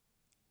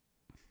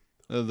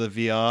 The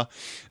VR.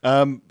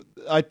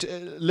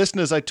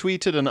 Listeners, I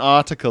tweeted an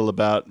article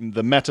about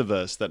the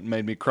metaverse that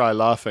made me cry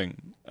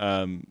laughing.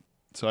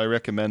 So I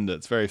recommend it.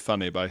 It's very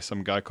funny, by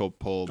some guy called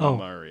Paul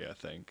Murray, I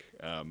think.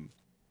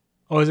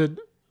 Or is it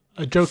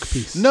a joke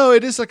piece? No,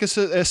 it is like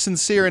a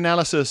sincere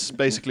analysis,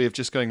 basically, of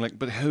just going like,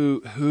 but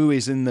who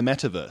is in the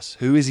metaverse?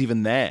 Who is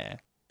even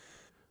there?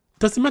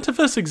 Does the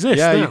metaverse exist?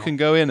 Yeah, now? you can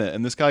go in it,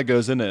 and this guy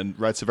goes in it and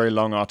writes a very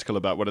long article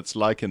about what it's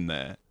like in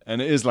there,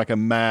 and it is like a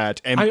mad,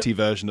 empty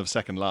version of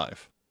Second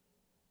Life.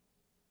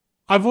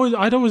 I'd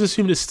always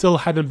assumed it still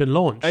hadn't been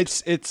launched.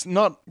 It's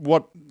not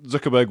what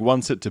Zuckerberg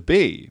wants it to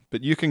be,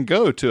 but you can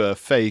go to a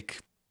fake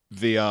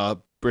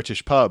VR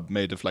British pub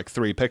made of like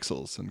 3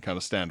 pixels and kind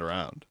of stand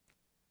around.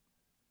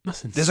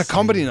 That's insane. There's a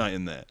comedy night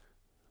in there.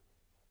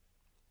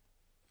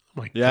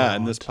 Oh my God. Yeah,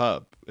 in this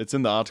pub. It's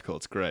in the article.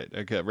 It's great.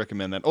 Okay, I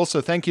recommend that.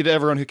 Also, thank you to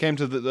everyone who came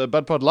to the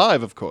BudPod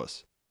Live, of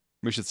course,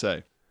 we should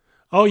say.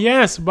 Oh,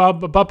 yes.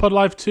 BudPod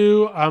Live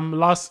 2,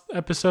 last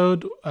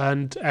episode,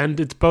 and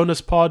its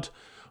bonus pod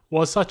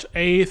was such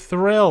a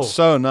thrill.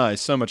 So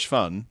nice. So much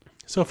fun.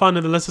 So fun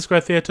in the Leicester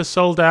Square Theatre.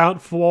 Sold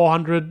out,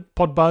 400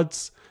 pod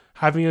buds,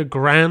 having a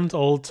grand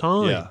old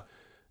time. Yeah.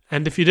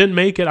 And if you didn't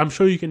make it, I'm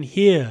sure you can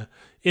hear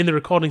in the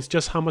recordings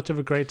just how much of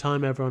a great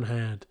time everyone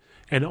had.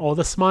 And all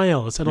the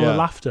smiles and all the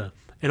laughter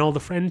and all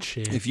the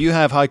friendship. If you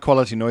have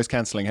high-quality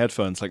noise-cancelling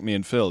headphones like me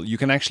and Phil, you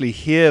can actually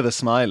hear the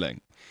smiling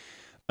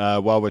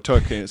while we're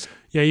talking.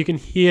 Yeah, you can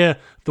hear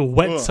the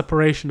wet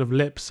separation of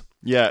lips.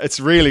 Yeah, it's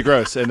really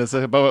gross. And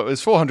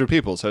it's 400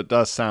 people, so it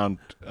does sound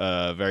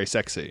very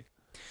sexy.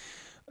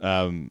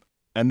 And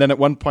then at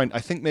one point,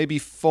 I think maybe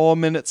 4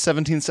 minutes,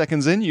 17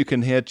 seconds in, you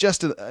can hear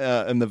just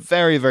in the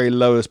very, very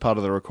lowest part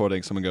of the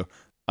recording, someone go,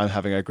 "I'm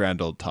having a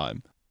grand old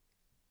time."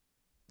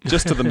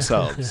 Just to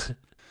themselves.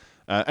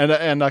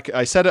 And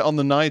I said it on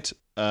the night,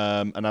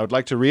 and I would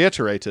like to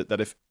reiterate it,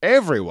 that if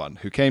everyone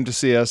who came to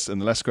see us in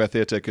the Leicester Square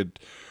Theatre could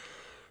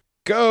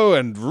go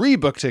and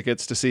rebook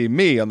tickets to see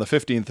me on the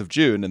 15th of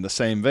June in the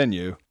same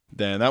venue,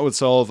 then that would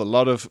solve a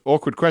lot of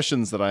awkward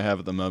questions that I have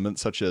at the moment,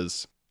 such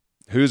as,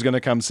 who's going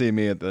to come see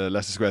me at the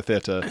Leicester Square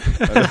Theatre on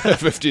the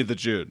 15th of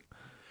June?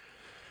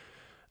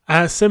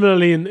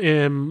 Similarly,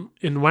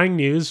 in Wang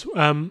News,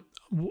 to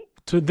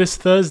this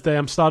Thursday,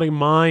 I'm starting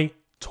my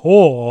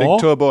tour. Big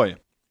tour boy.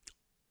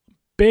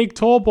 Big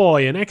tour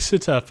boy in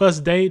Exeter.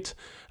 First date.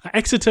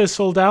 Exeter is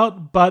sold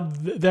out, but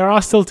there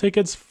are still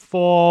tickets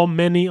for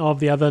many of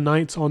the other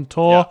nights on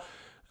tour.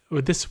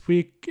 Yeah. This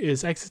week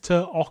is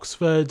Exeter,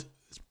 Oxford,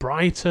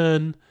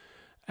 Brighton,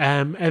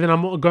 and then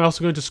I'm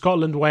also going to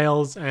Scotland,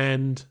 Wales,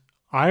 and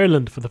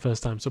Ireland for the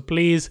first time. So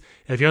please,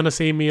 if you want to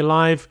see me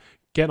live,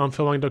 get on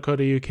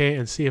filming.co.uk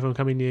and see if I'm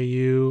coming near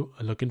you.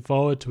 I'm looking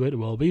forward to it. It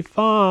will be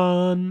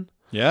fun.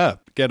 Yeah,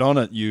 get on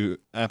it, you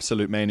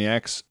absolute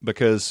maniacs,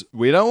 because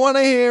we don't want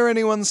to hear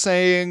anyone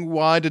saying,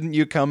 "Why didn't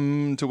you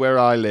come to where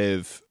I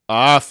live?"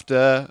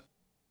 after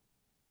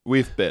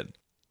we've been.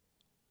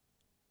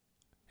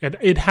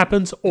 It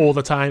happens all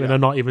the time, and I'm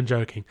not even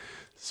joking.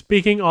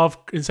 Speaking of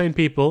insane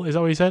people, is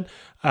that what you said?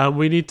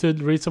 We need to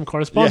read some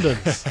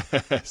correspondence.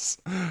 Yes.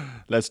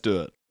 Let's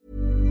do it.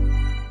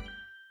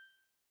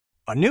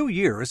 A new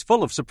year is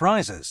full of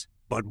surprises,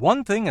 but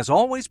one thing is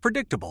always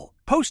predictable.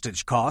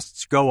 Postage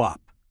costs go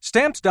up.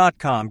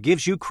 Stamps.com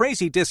gives you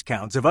crazy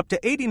discounts of up to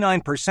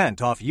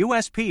 89% off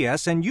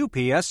USPS and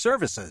UPS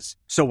services.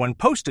 So when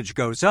postage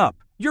goes up,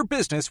 your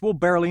business will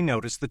barely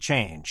notice the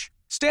change.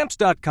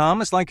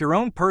 Stamps.com is like your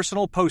own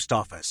personal post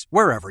office,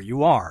 wherever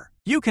you are.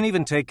 You can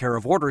even take care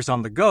of orders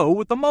on the go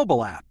with the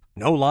mobile app.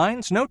 No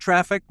lines, no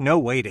traffic, no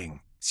waiting.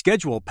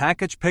 Schedule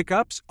package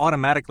pickups,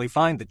 automatically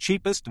find the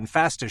cheapest and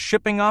fastest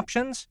shipping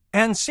options,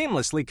 and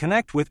seamlessly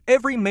connect with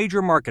every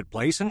major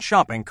marketplace and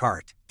shopping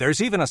cart.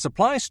 There's even a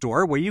supply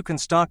store where you can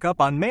stock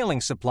up on mailing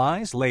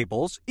supplies,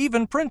 labels,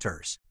 even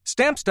printers.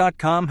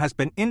 Stamps.com has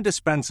been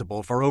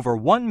indispensable for over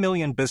 1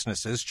 million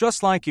businesses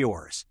just like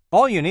yours.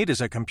 All you need is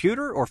a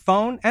computer or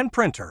phone and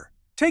printer.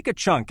 Take a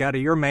chunk out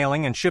of your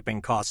mailing and shipping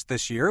costs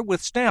this year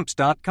with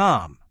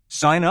Stamps.com.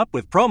 Sign up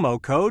with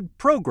promo code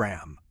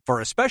PROGRAM for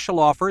a special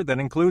offer that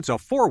includes a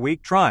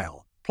 4-week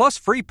trial, plus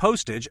free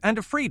postage and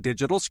a free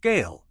digital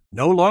scale.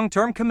 No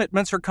long-term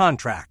commitments or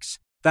contracts.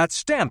 That's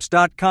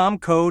Stamps.com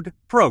code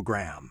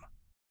PROGRAM.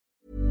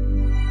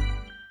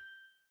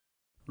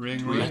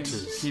 Ring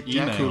Letters, keep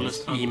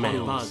emails,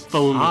 emails,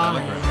 phone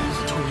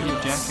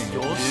keep jacking,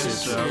 your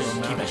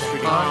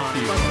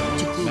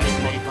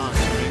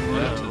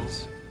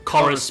letters.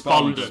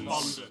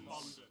 correspondence.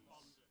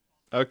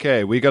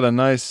 Okay, we got a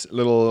nice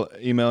little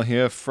email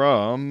here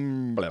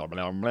from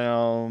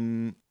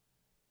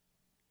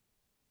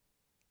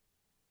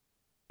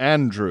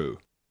Andrew.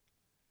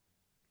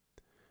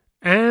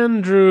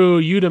 Andrew,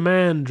 you the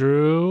man,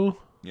 Drew.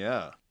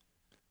 Yeah.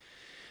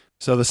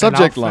 So the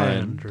subject And our fan,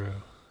 line Drew.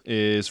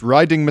 is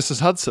Riding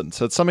Mrs. Hudson.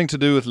 So it's something to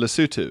do with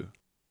Lesotho.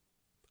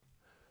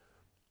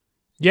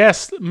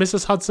 Yes,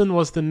 Mrs. Hudson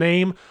was the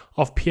name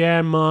of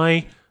Pierre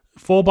my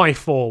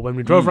 4x4 when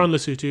we drove around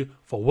Lesotho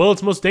for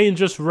World's Most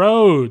Dangerous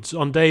Roads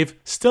on Dave.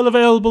 Still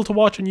available to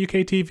watch on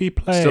UK TV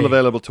Play. Still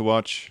available to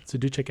watch. So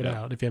do check it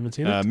out if you haven't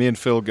seen it. Me and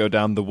Phil go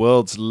down the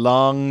world's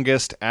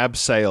longest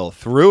abseil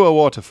through a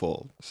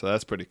waterfall. So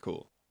that's pretty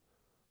cool.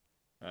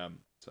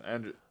 So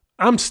Andrew,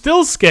 I'm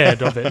still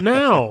scared of it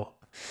now.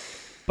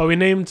 But we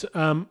named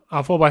our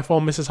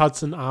 4x4 Mrs.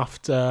 Hudson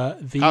after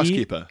the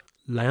housekeeper.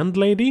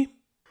 landlady,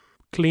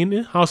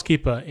 cleaner,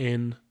 housekeeper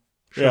in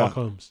Sherlock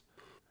Holmes.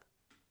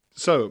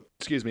 So,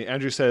 excuse me,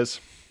 Andrew says,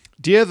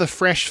 Dear the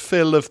fresh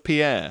Phil of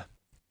Pierre.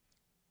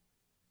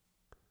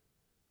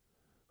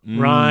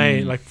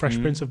 Right, like Fresh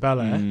Prince of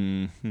Bel-Air.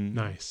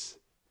 Nice.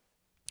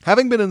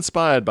 Having been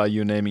inspired by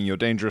you naming your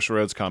dangerous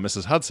roads car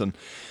Mrs. Hudson,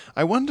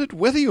 I wondered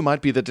whether you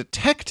might be the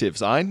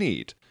detectives I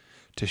need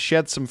to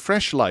shed some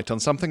fresh light on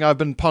something I've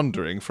been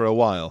pondering for a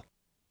while.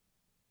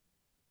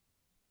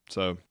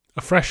 So,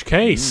 A fresh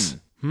case.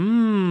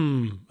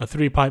 A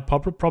three-pipe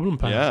problem,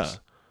 perhaps. yeah.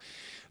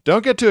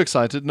 Don't get too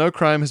excited. No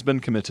crime has been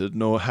committed,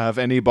 nor have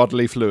any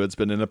bodily fluids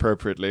been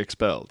inappropriately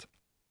expelled.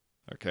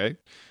 Okay?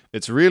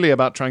 It's really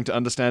about trying to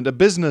understand a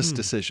business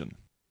decision.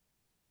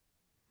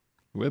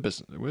 We're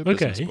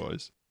business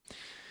boys.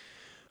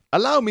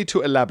 Allow me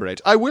to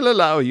elaborate. I will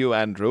allow you,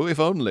 Andrew, if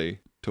only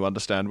to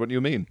understand what you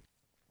mean.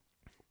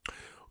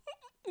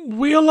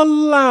 We'll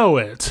allow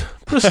it.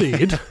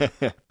 Proceed.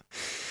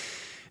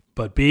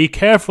 But be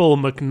careful,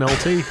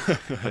 McNulty.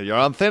 You're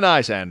on thin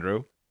ice,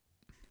 Andrew.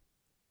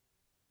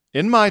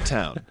 In my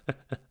town,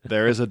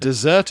 there is a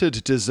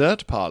deserted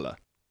dessert parlor.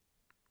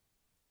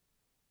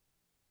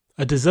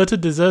 A deserted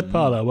dessert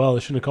parlor. Well,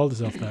 it shouldn't have called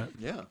itself that.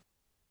 Yeah.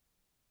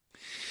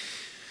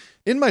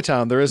 In my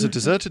town, there is a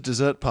deserted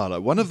dessert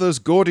parlor, one of those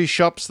gaudy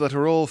shops that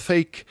are all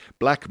fake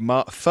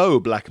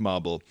faux black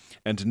marble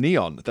and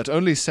neon that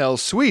only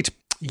sells sweet.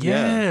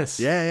 Yes.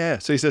 Yeah.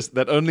 So he says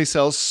that only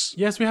sells.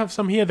 Yes, we have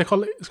some here. It's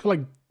called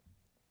like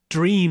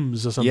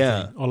Dreams or something.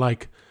 Yeah. Or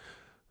like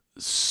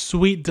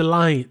Sweet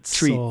Delights.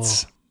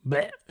 Treats.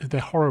 Bleh,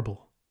 they're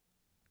horrible.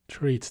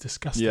 Treats,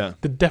 disgusting. Yeah.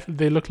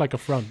 They look like a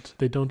front.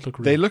 They don't look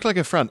real. They look like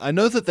a front. I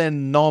know that they're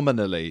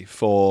nominally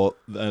for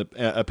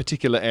a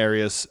particular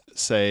area's,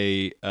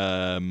 say,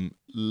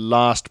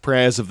 last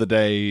prayers of the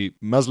day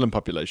Muslim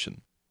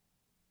population.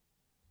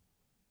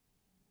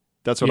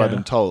 That's what I've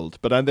been told.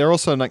 But they're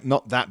also like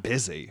not that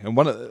busy. And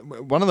one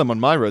of them on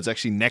my road is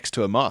actually next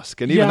to a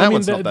mosque, and even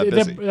one's not that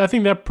busy. I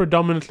think they're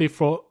predominantly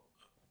for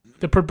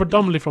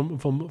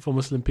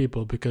Muslim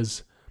people,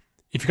 because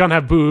if you can't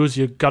have booze,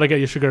 you got to get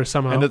your sugar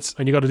somehow,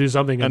 and you got to do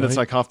something. And it's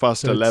like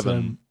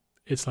 11:30.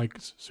 It's like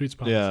sweet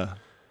spots. Yeah.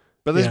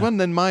 But there's one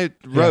in my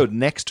road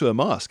next to a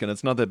mosque, and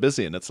it's not that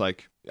busy. And it's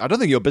like, I don't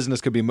think your business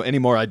could be any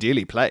more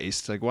ideally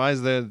placed. Like, why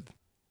is there...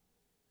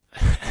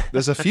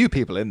 There's a few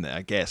people in there,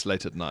 I guess,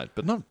 late at night,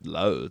 but not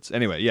loads.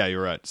 Anyway, yeah,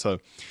 you're right. So,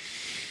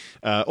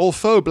 all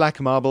faux black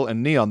marble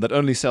and neon that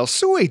only sell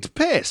sweet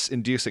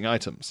piss-inducing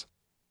items.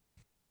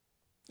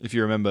 If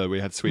you remember,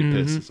 we had sweet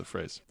piss as a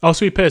phrase. Oh,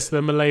 sweet piss,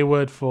 the Malay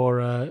word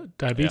for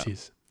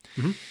diabetes.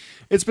 Yeah.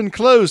 It's been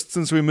closed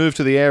since we moved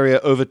to the area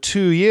over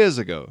 2 years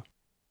ago.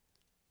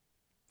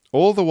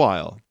 All the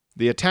while,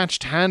 the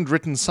attached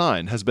handwritten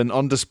sign has been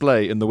on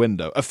display in the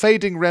window, a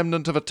fading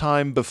remnant of a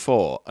time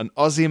before, an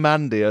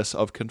Ozymandias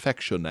of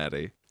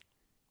confectionery.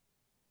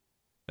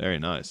 Very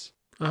nice.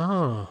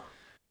 Ah.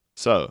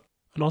 So,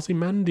 An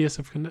Ozymandias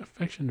of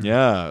confectionery.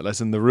 yeah,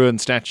 that's in the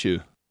ruined statue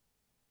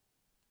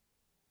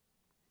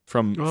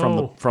from the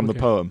okay.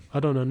 poem. I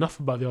don't know enough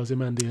about the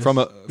Ozymandias. From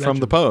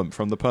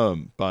the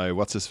poem by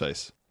what's his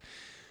face.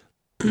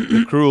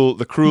 the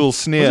cruel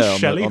sneer Was it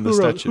Shelley? on the Who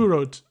statue. Who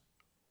wrote?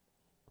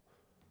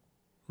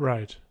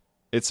 Right.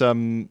 It's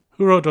Who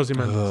wrote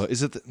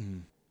Ozymandias?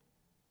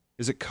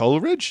 Is it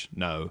Coleridge?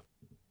 No.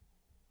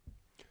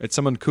 It's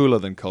someone cooler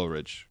than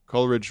Coleridge.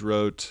 Coleridge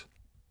wrote.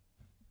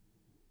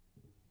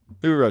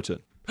 Who wrote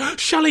it?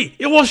 Shelley!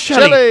 It was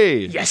Shelley!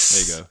 Shelley!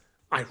 Yes! There you go.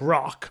 I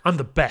rock. I'm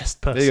the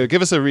best person. There you go.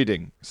 Give us a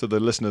reading so the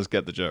listeners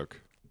get the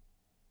joke.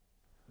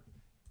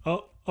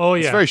 Oh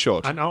yeah. It's very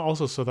short. And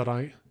also so that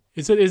I...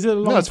 Is it a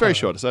long No, it's very poem?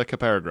 short. It's like a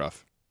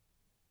paragraph.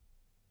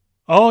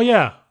 Oh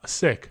yeah.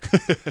 Sick.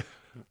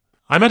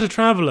 I met a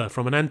traveller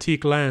from an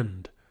antique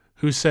land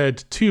who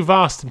said, 2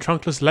 vast and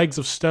trunkless legs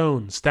of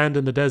stone stand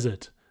in the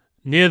desert.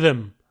 Near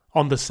them,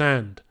 on the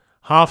sand,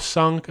 half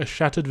sunk, a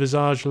shattered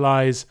visage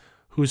lies,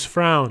 whose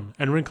frown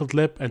and wrinkled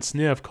lip and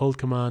sneer of cold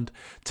command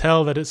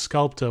tell that its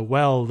sculptor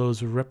well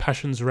those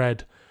passions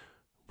read,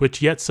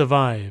 which yet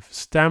survive,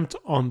 stamped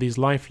on these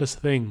lifeless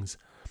things,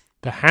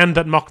 the hand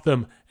that mocked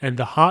them and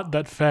the heart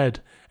that fed,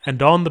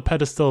 and on the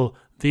pedestal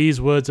these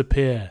words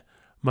appear,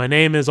 my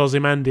name is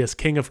Ozymandias,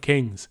 King of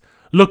Kings.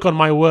 Look on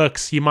my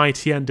works, ye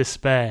mighty and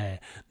despair.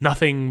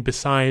 Nothing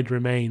beside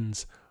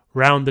remains.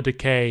 Round the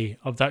decay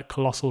of that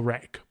colossal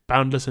wreck,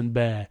 boundless and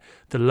bare,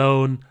 the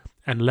lone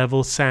and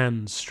level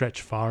sands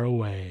stretch far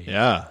away.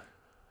 Yeah.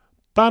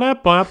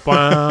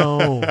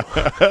 Ba-da-ba-bow.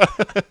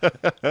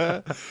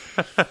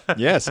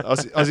 Yes,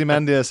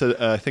 Ozymandias,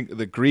 I think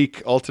the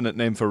Greek alternate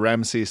name for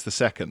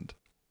Ramses II.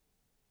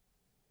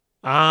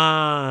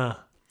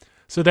 Ah.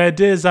 So the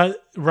idea is that,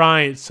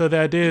 right, so the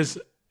idea is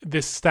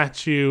this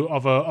statue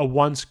of a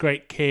once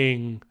great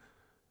king,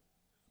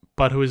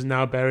 but who is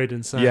now buried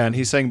in sand. Yeah, and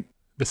he's saying,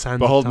 the sand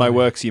behold of my time.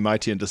 works, ye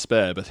mighty in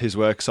despair, but his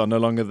works are no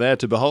longer there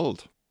to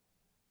behold.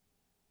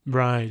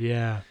 Right,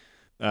 yeah.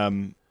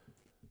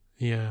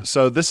 Yeah.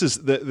 So this is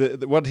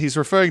what he's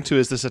referring to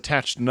is this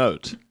attached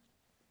note,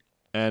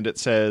 and it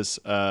says,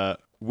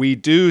 "We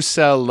do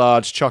sell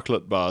large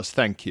chocolate bars,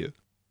 thank you."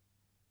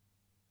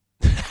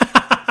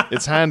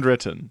 It's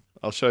handwritten.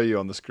 I'll show you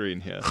on the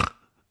screen here.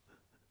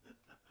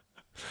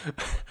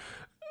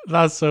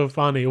 That's so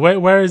funny.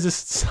 Where is this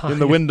sign? In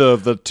the window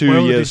of the 2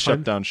 Where would years he shut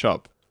find- down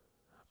shop.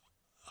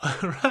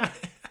 Right.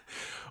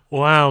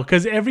 Wow,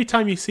 because every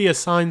time you see a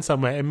sign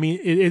somewhere,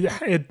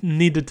 it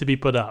needed to be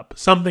put up.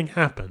 Something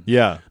happened.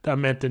 Yeah. That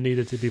meant it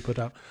needed to be put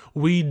up.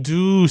 We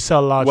do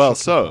sell large Well,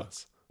 chocolate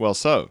bars. Well,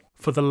 so.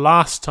 For the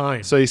last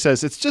time. So he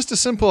says, it's just a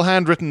simple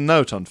handwritten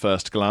note on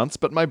first glance,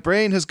 but my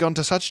brain has gone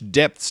to such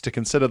depths to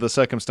consider the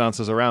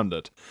circumstances around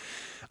it.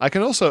 I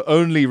can also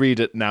only read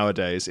it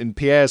nowadays in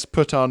Pierre's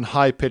put-on,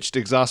 high-pitched,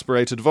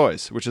 exasperated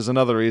voice, which is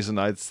another reason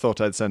I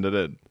thought I'd send it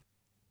in.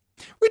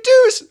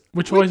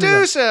 Which voice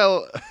is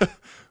that?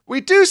 We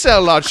do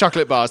sell large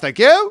chocolate bars, thank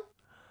you.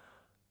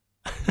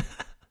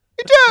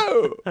 We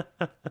do.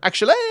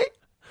 Actually,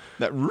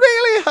 that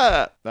really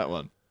hurt. That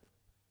one.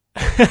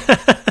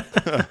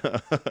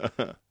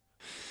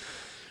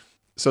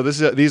 So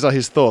these are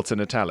his thoughts in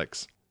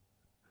italics.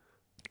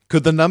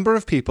 Could the number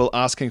of people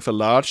asking for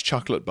large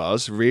chocolate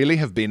bars really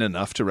have been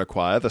enough to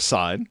require the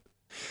sign?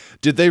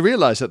 Did they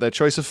realize that their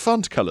choice of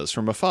font colors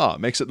from afar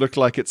makes it look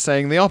like it's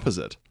saying the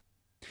opposite?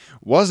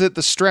 Was it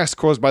the stress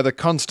caused by the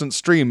constant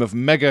stream of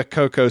mega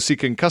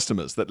cocoa-seeking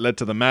customers that led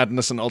to the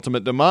madness and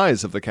ultimate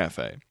demise of the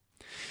cafe?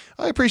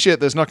 I appreciate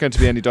there's not going to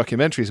be any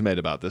documentaries made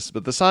about this,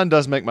 but the sign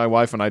does make my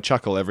wife and I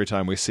chuckle every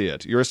time we see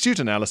it. Your astute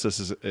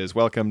analysis is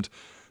welcomed.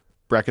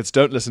 Brackets,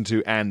 don't listen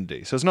to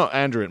Andy. So it's not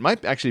Andrew. It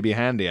might actually be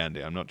Handy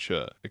Andy. I'm not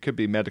sure. It could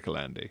be Medical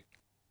Andy.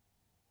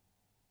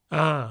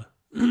 Ah.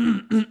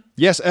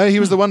 Yes, he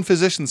was the one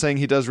physician saying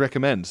he does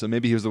recommend, so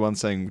maybe he was the one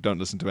saying don't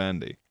listen to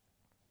Andy.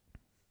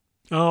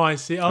 Oh, I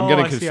see. Oh, I'm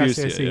getting I confused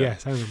see. here, yeah.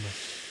 Yes, I remember.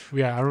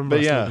 Yeah, I remember.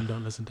 But yeah,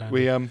 Don't listen to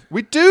Andy.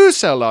 we do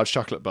sell large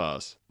chocolate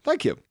bars.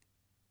 Thank you.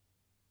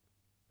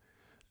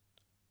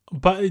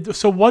 But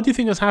so, what do you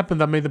think has happened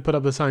that made them put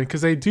up the sign?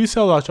 Because they do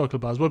sell large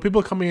chocolate bars. Were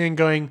people coming in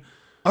going,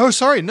 Oh,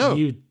 sorry, no.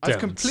 You I've don't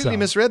completely sell.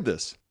 misread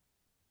this.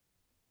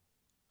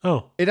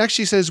 "Oh, It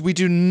actually says we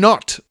do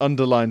not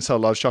underline sell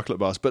large chocolate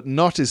bars, but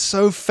not is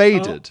so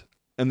faded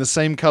and the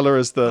same color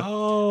as the...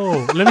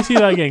 oh"? Let me see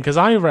that again, because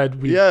I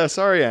read. Yeah,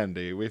 sorry,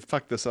 Andy. We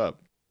fucked this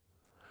up.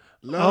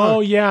 Oh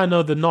yeah,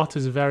 no, the knot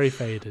is very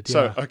faded. Yeah.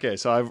 So, okay,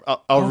 so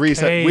I'll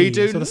reset. We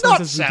do so the sign not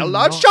says we sell do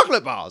large not-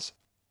 chocolate bars.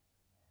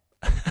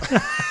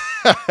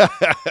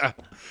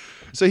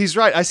 So he's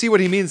right. I see what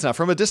he means now.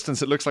 From a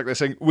distance, it looks like they're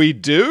saying, we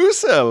do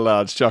sell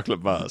large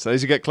chocolate bars. And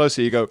as you get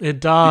closer, you go,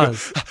 It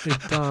does. It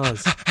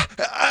does.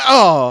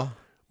 oh.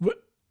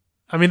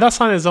 I mean, that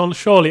sign has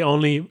surely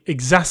only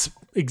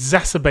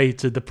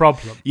exacerbated the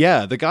problem.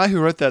 Yeah, the guy who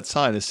wrote that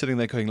sign is sitting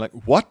there going like,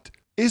 what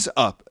is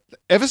up?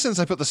 Ever since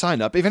I put the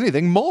sign up, if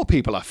anything, more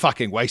people are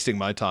fucking wasting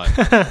my time.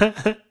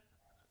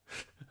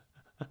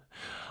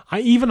 I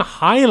even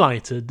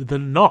highlighted the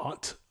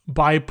not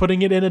by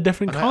putting it in a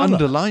different And color. I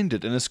underlined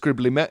it in a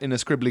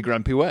scribbly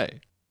grumpy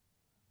way.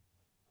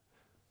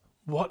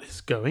 What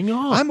is going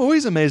on? I'm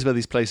always amazed by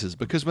these places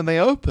because when they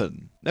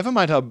open, never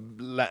mind how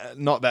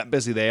not that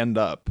busy they end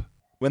up,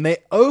 when they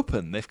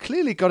open, they've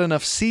clearly got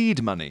enough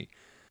seed money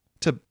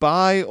to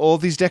buy all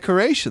these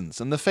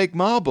decorations and the fake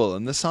marble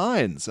and the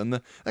signs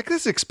and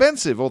that's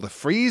expensive. All the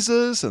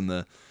freezers and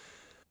the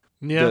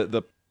neon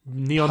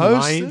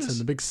posters. lights and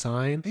the big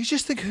sign. You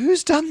just think,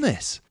 who's done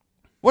this?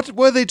 What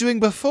were they doing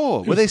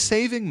before? Were they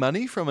saving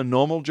money from a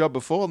normal job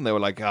before? And they were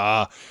like,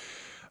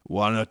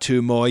 1 or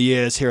 2 more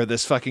years here at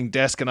this fucking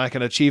desk and I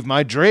can achieve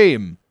my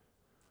dream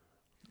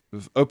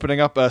of opening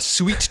up a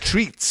Sweet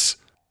Treats.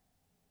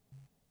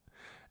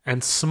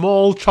 And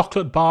small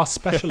chocolate bar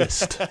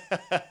specialist.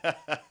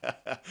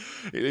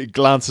 He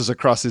glances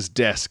across his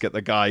desk at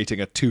the guy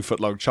eating a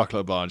 2-foot-long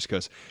chocolate bar and just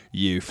goes,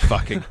 "You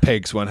fucking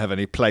pigs won't have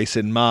any place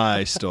in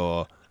my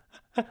store."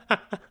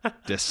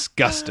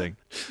 Disgusting.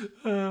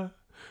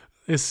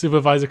 His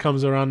supervisor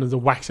comes around and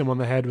whacks him on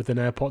the head with an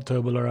airport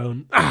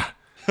Toblerone.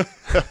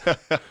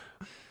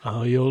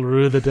 Oh, you'll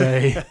rue the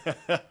day.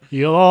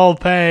 You'll all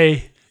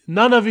pay.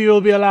 None of you will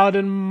be allowed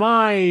in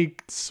my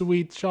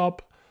sweet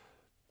shop.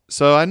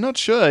 So I'm not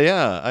sure,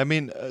 yeah. I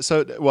mean, there's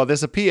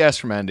a PS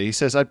from Andy. He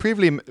says, I'd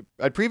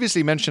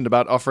previously mentioned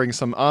about offering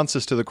some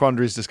answers to the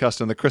quandaries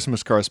discussed in the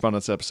Christmas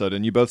correspondence episode,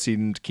 and you both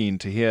seemed keen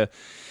to hear.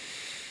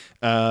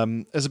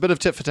 As a bit of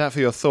tit for tat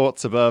for your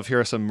thoughts above, here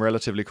are some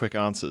relatively quick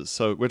answers.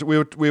 So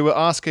we were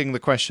asking the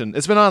question,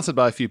 it's been answered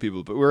by a few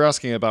people, but we were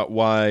asking about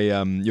why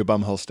your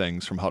bumhole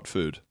stings from hot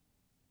food.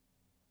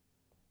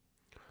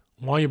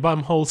 Why your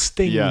bumhole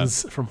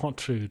stings from hot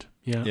food.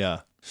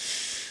 Yeah.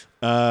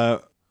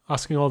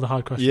 Asking all the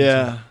hard questions.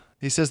 Yeah.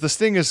 He says the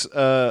sting is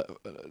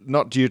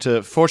not due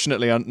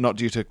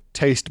to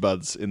taste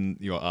buds in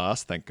your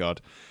ass, thank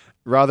God.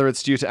 Rather,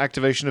 it's due to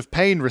activation of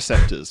pain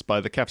receptors by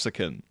the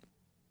capsicum.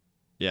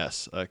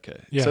 Yes,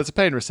 okay. Yeah. So it's a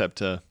pain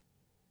receptor.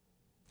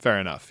 Fair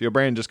enough. Your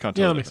brain just can't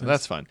tell it. Sense.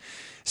 That's fine.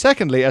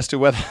 Secondly, as to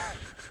whether...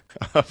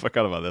 I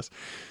forgot about this.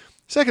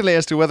 Secondly,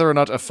 as to whether or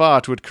not a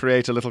fart would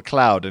create a little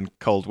cloud in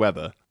cold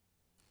weather.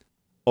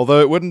 Although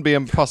it wouldn't be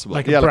impossible.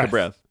 Like a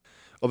breath.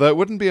 Although it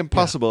wouldn't be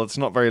impossible, it's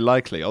not very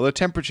likely. Although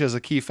temperature is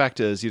a key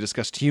factor, as you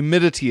discussed,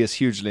 humidity is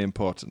hugely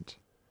important.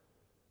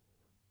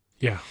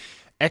 Yeah.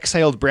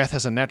 Exhaled breath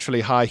has a naturally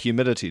high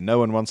humidity. No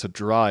one wants a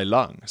dry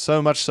lung.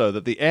 So much so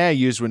that the air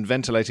used when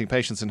ventilating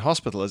patients in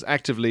hospital is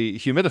actively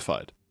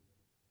humidified.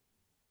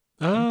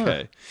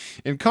 Okay.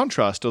 In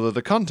contrast, although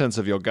the contents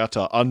of your gut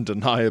are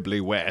undeniably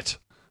wet,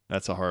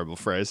 that's a horrible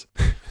phrase,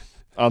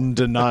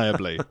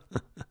 undeniably,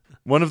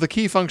 one of the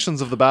key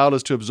functions of the bowel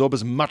is to absorb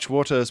as much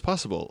water as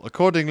possible.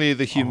 Accordingly,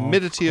 the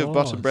humidity of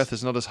bottom breath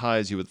is not as high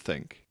as you would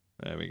think.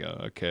 There we go.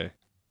 Okay.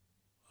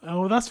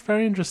 Oh, that's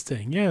very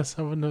interesting. Yes,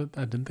 I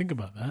didn't think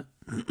about that.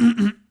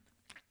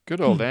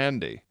 Good old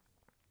Andy.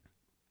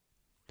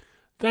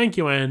 Thank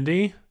you,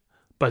 Andy.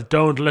 But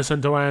don't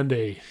listen to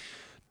Andy.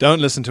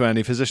 Don't listen to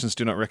Andy. Physicians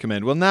do not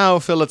recommend. Well, now,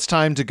 Phil, it's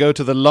time to go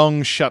to the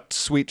long-shut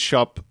sweet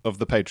shop of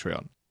the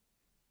Patreon.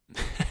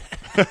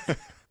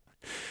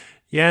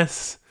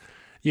 Yes,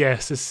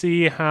 to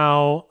see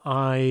how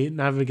I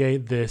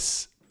navigate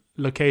this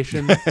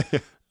location.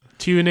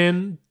 Tune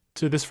in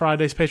to this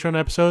Friday's Patreon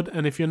episode,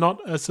 and if you're not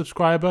a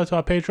subscriber to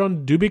our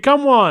Patreon, do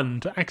become one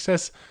to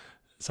access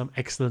some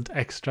excellent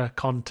extra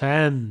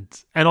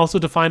content, and also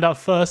to find out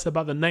first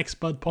about the next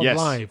BudPod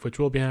Live, which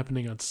will be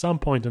happening at some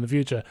point in the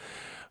future.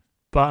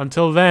 But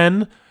until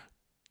then,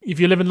 if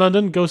you live in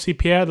London, go see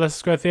Pierre at Leicester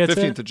Square Theatre.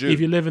 15th of June. If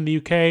you live in the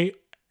UK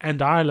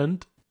and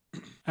Ireland,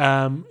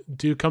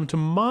 do come to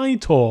my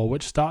tour,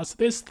 which starts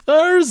this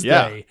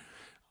Thursday.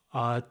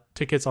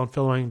 Tickets on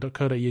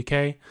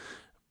philwang.co.uk.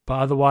 But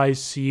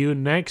otherwise, see you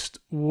next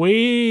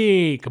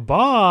week.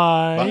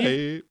 Bye.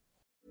 Bye.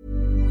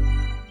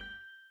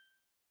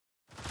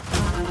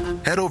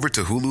 Head over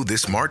to Hulu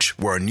this March,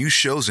 where our new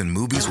shows and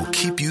movies will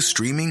keep you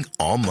streaming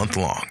all month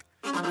long.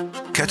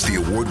 Catch the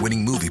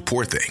award-winning movie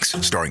Poor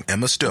Things, starring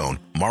Emma Stone,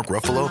 Mark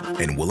Ruffalo,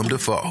 and Willem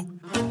Dafoe.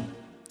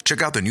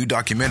 Check out the new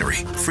documentary,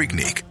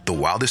 Freaknik, The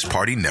Wildest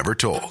Party Never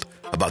Told,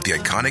 about the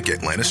iconic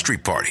Atlanta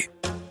Street Party.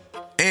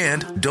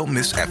 And don't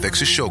miss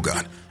FX's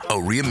Shogun, a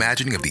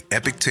reimagining of the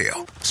epic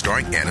tale,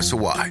 starring Anna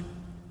Sawai.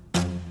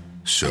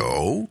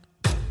 So,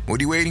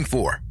 what are you waiting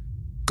for?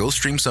 Go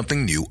stream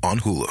something new on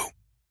Hulu.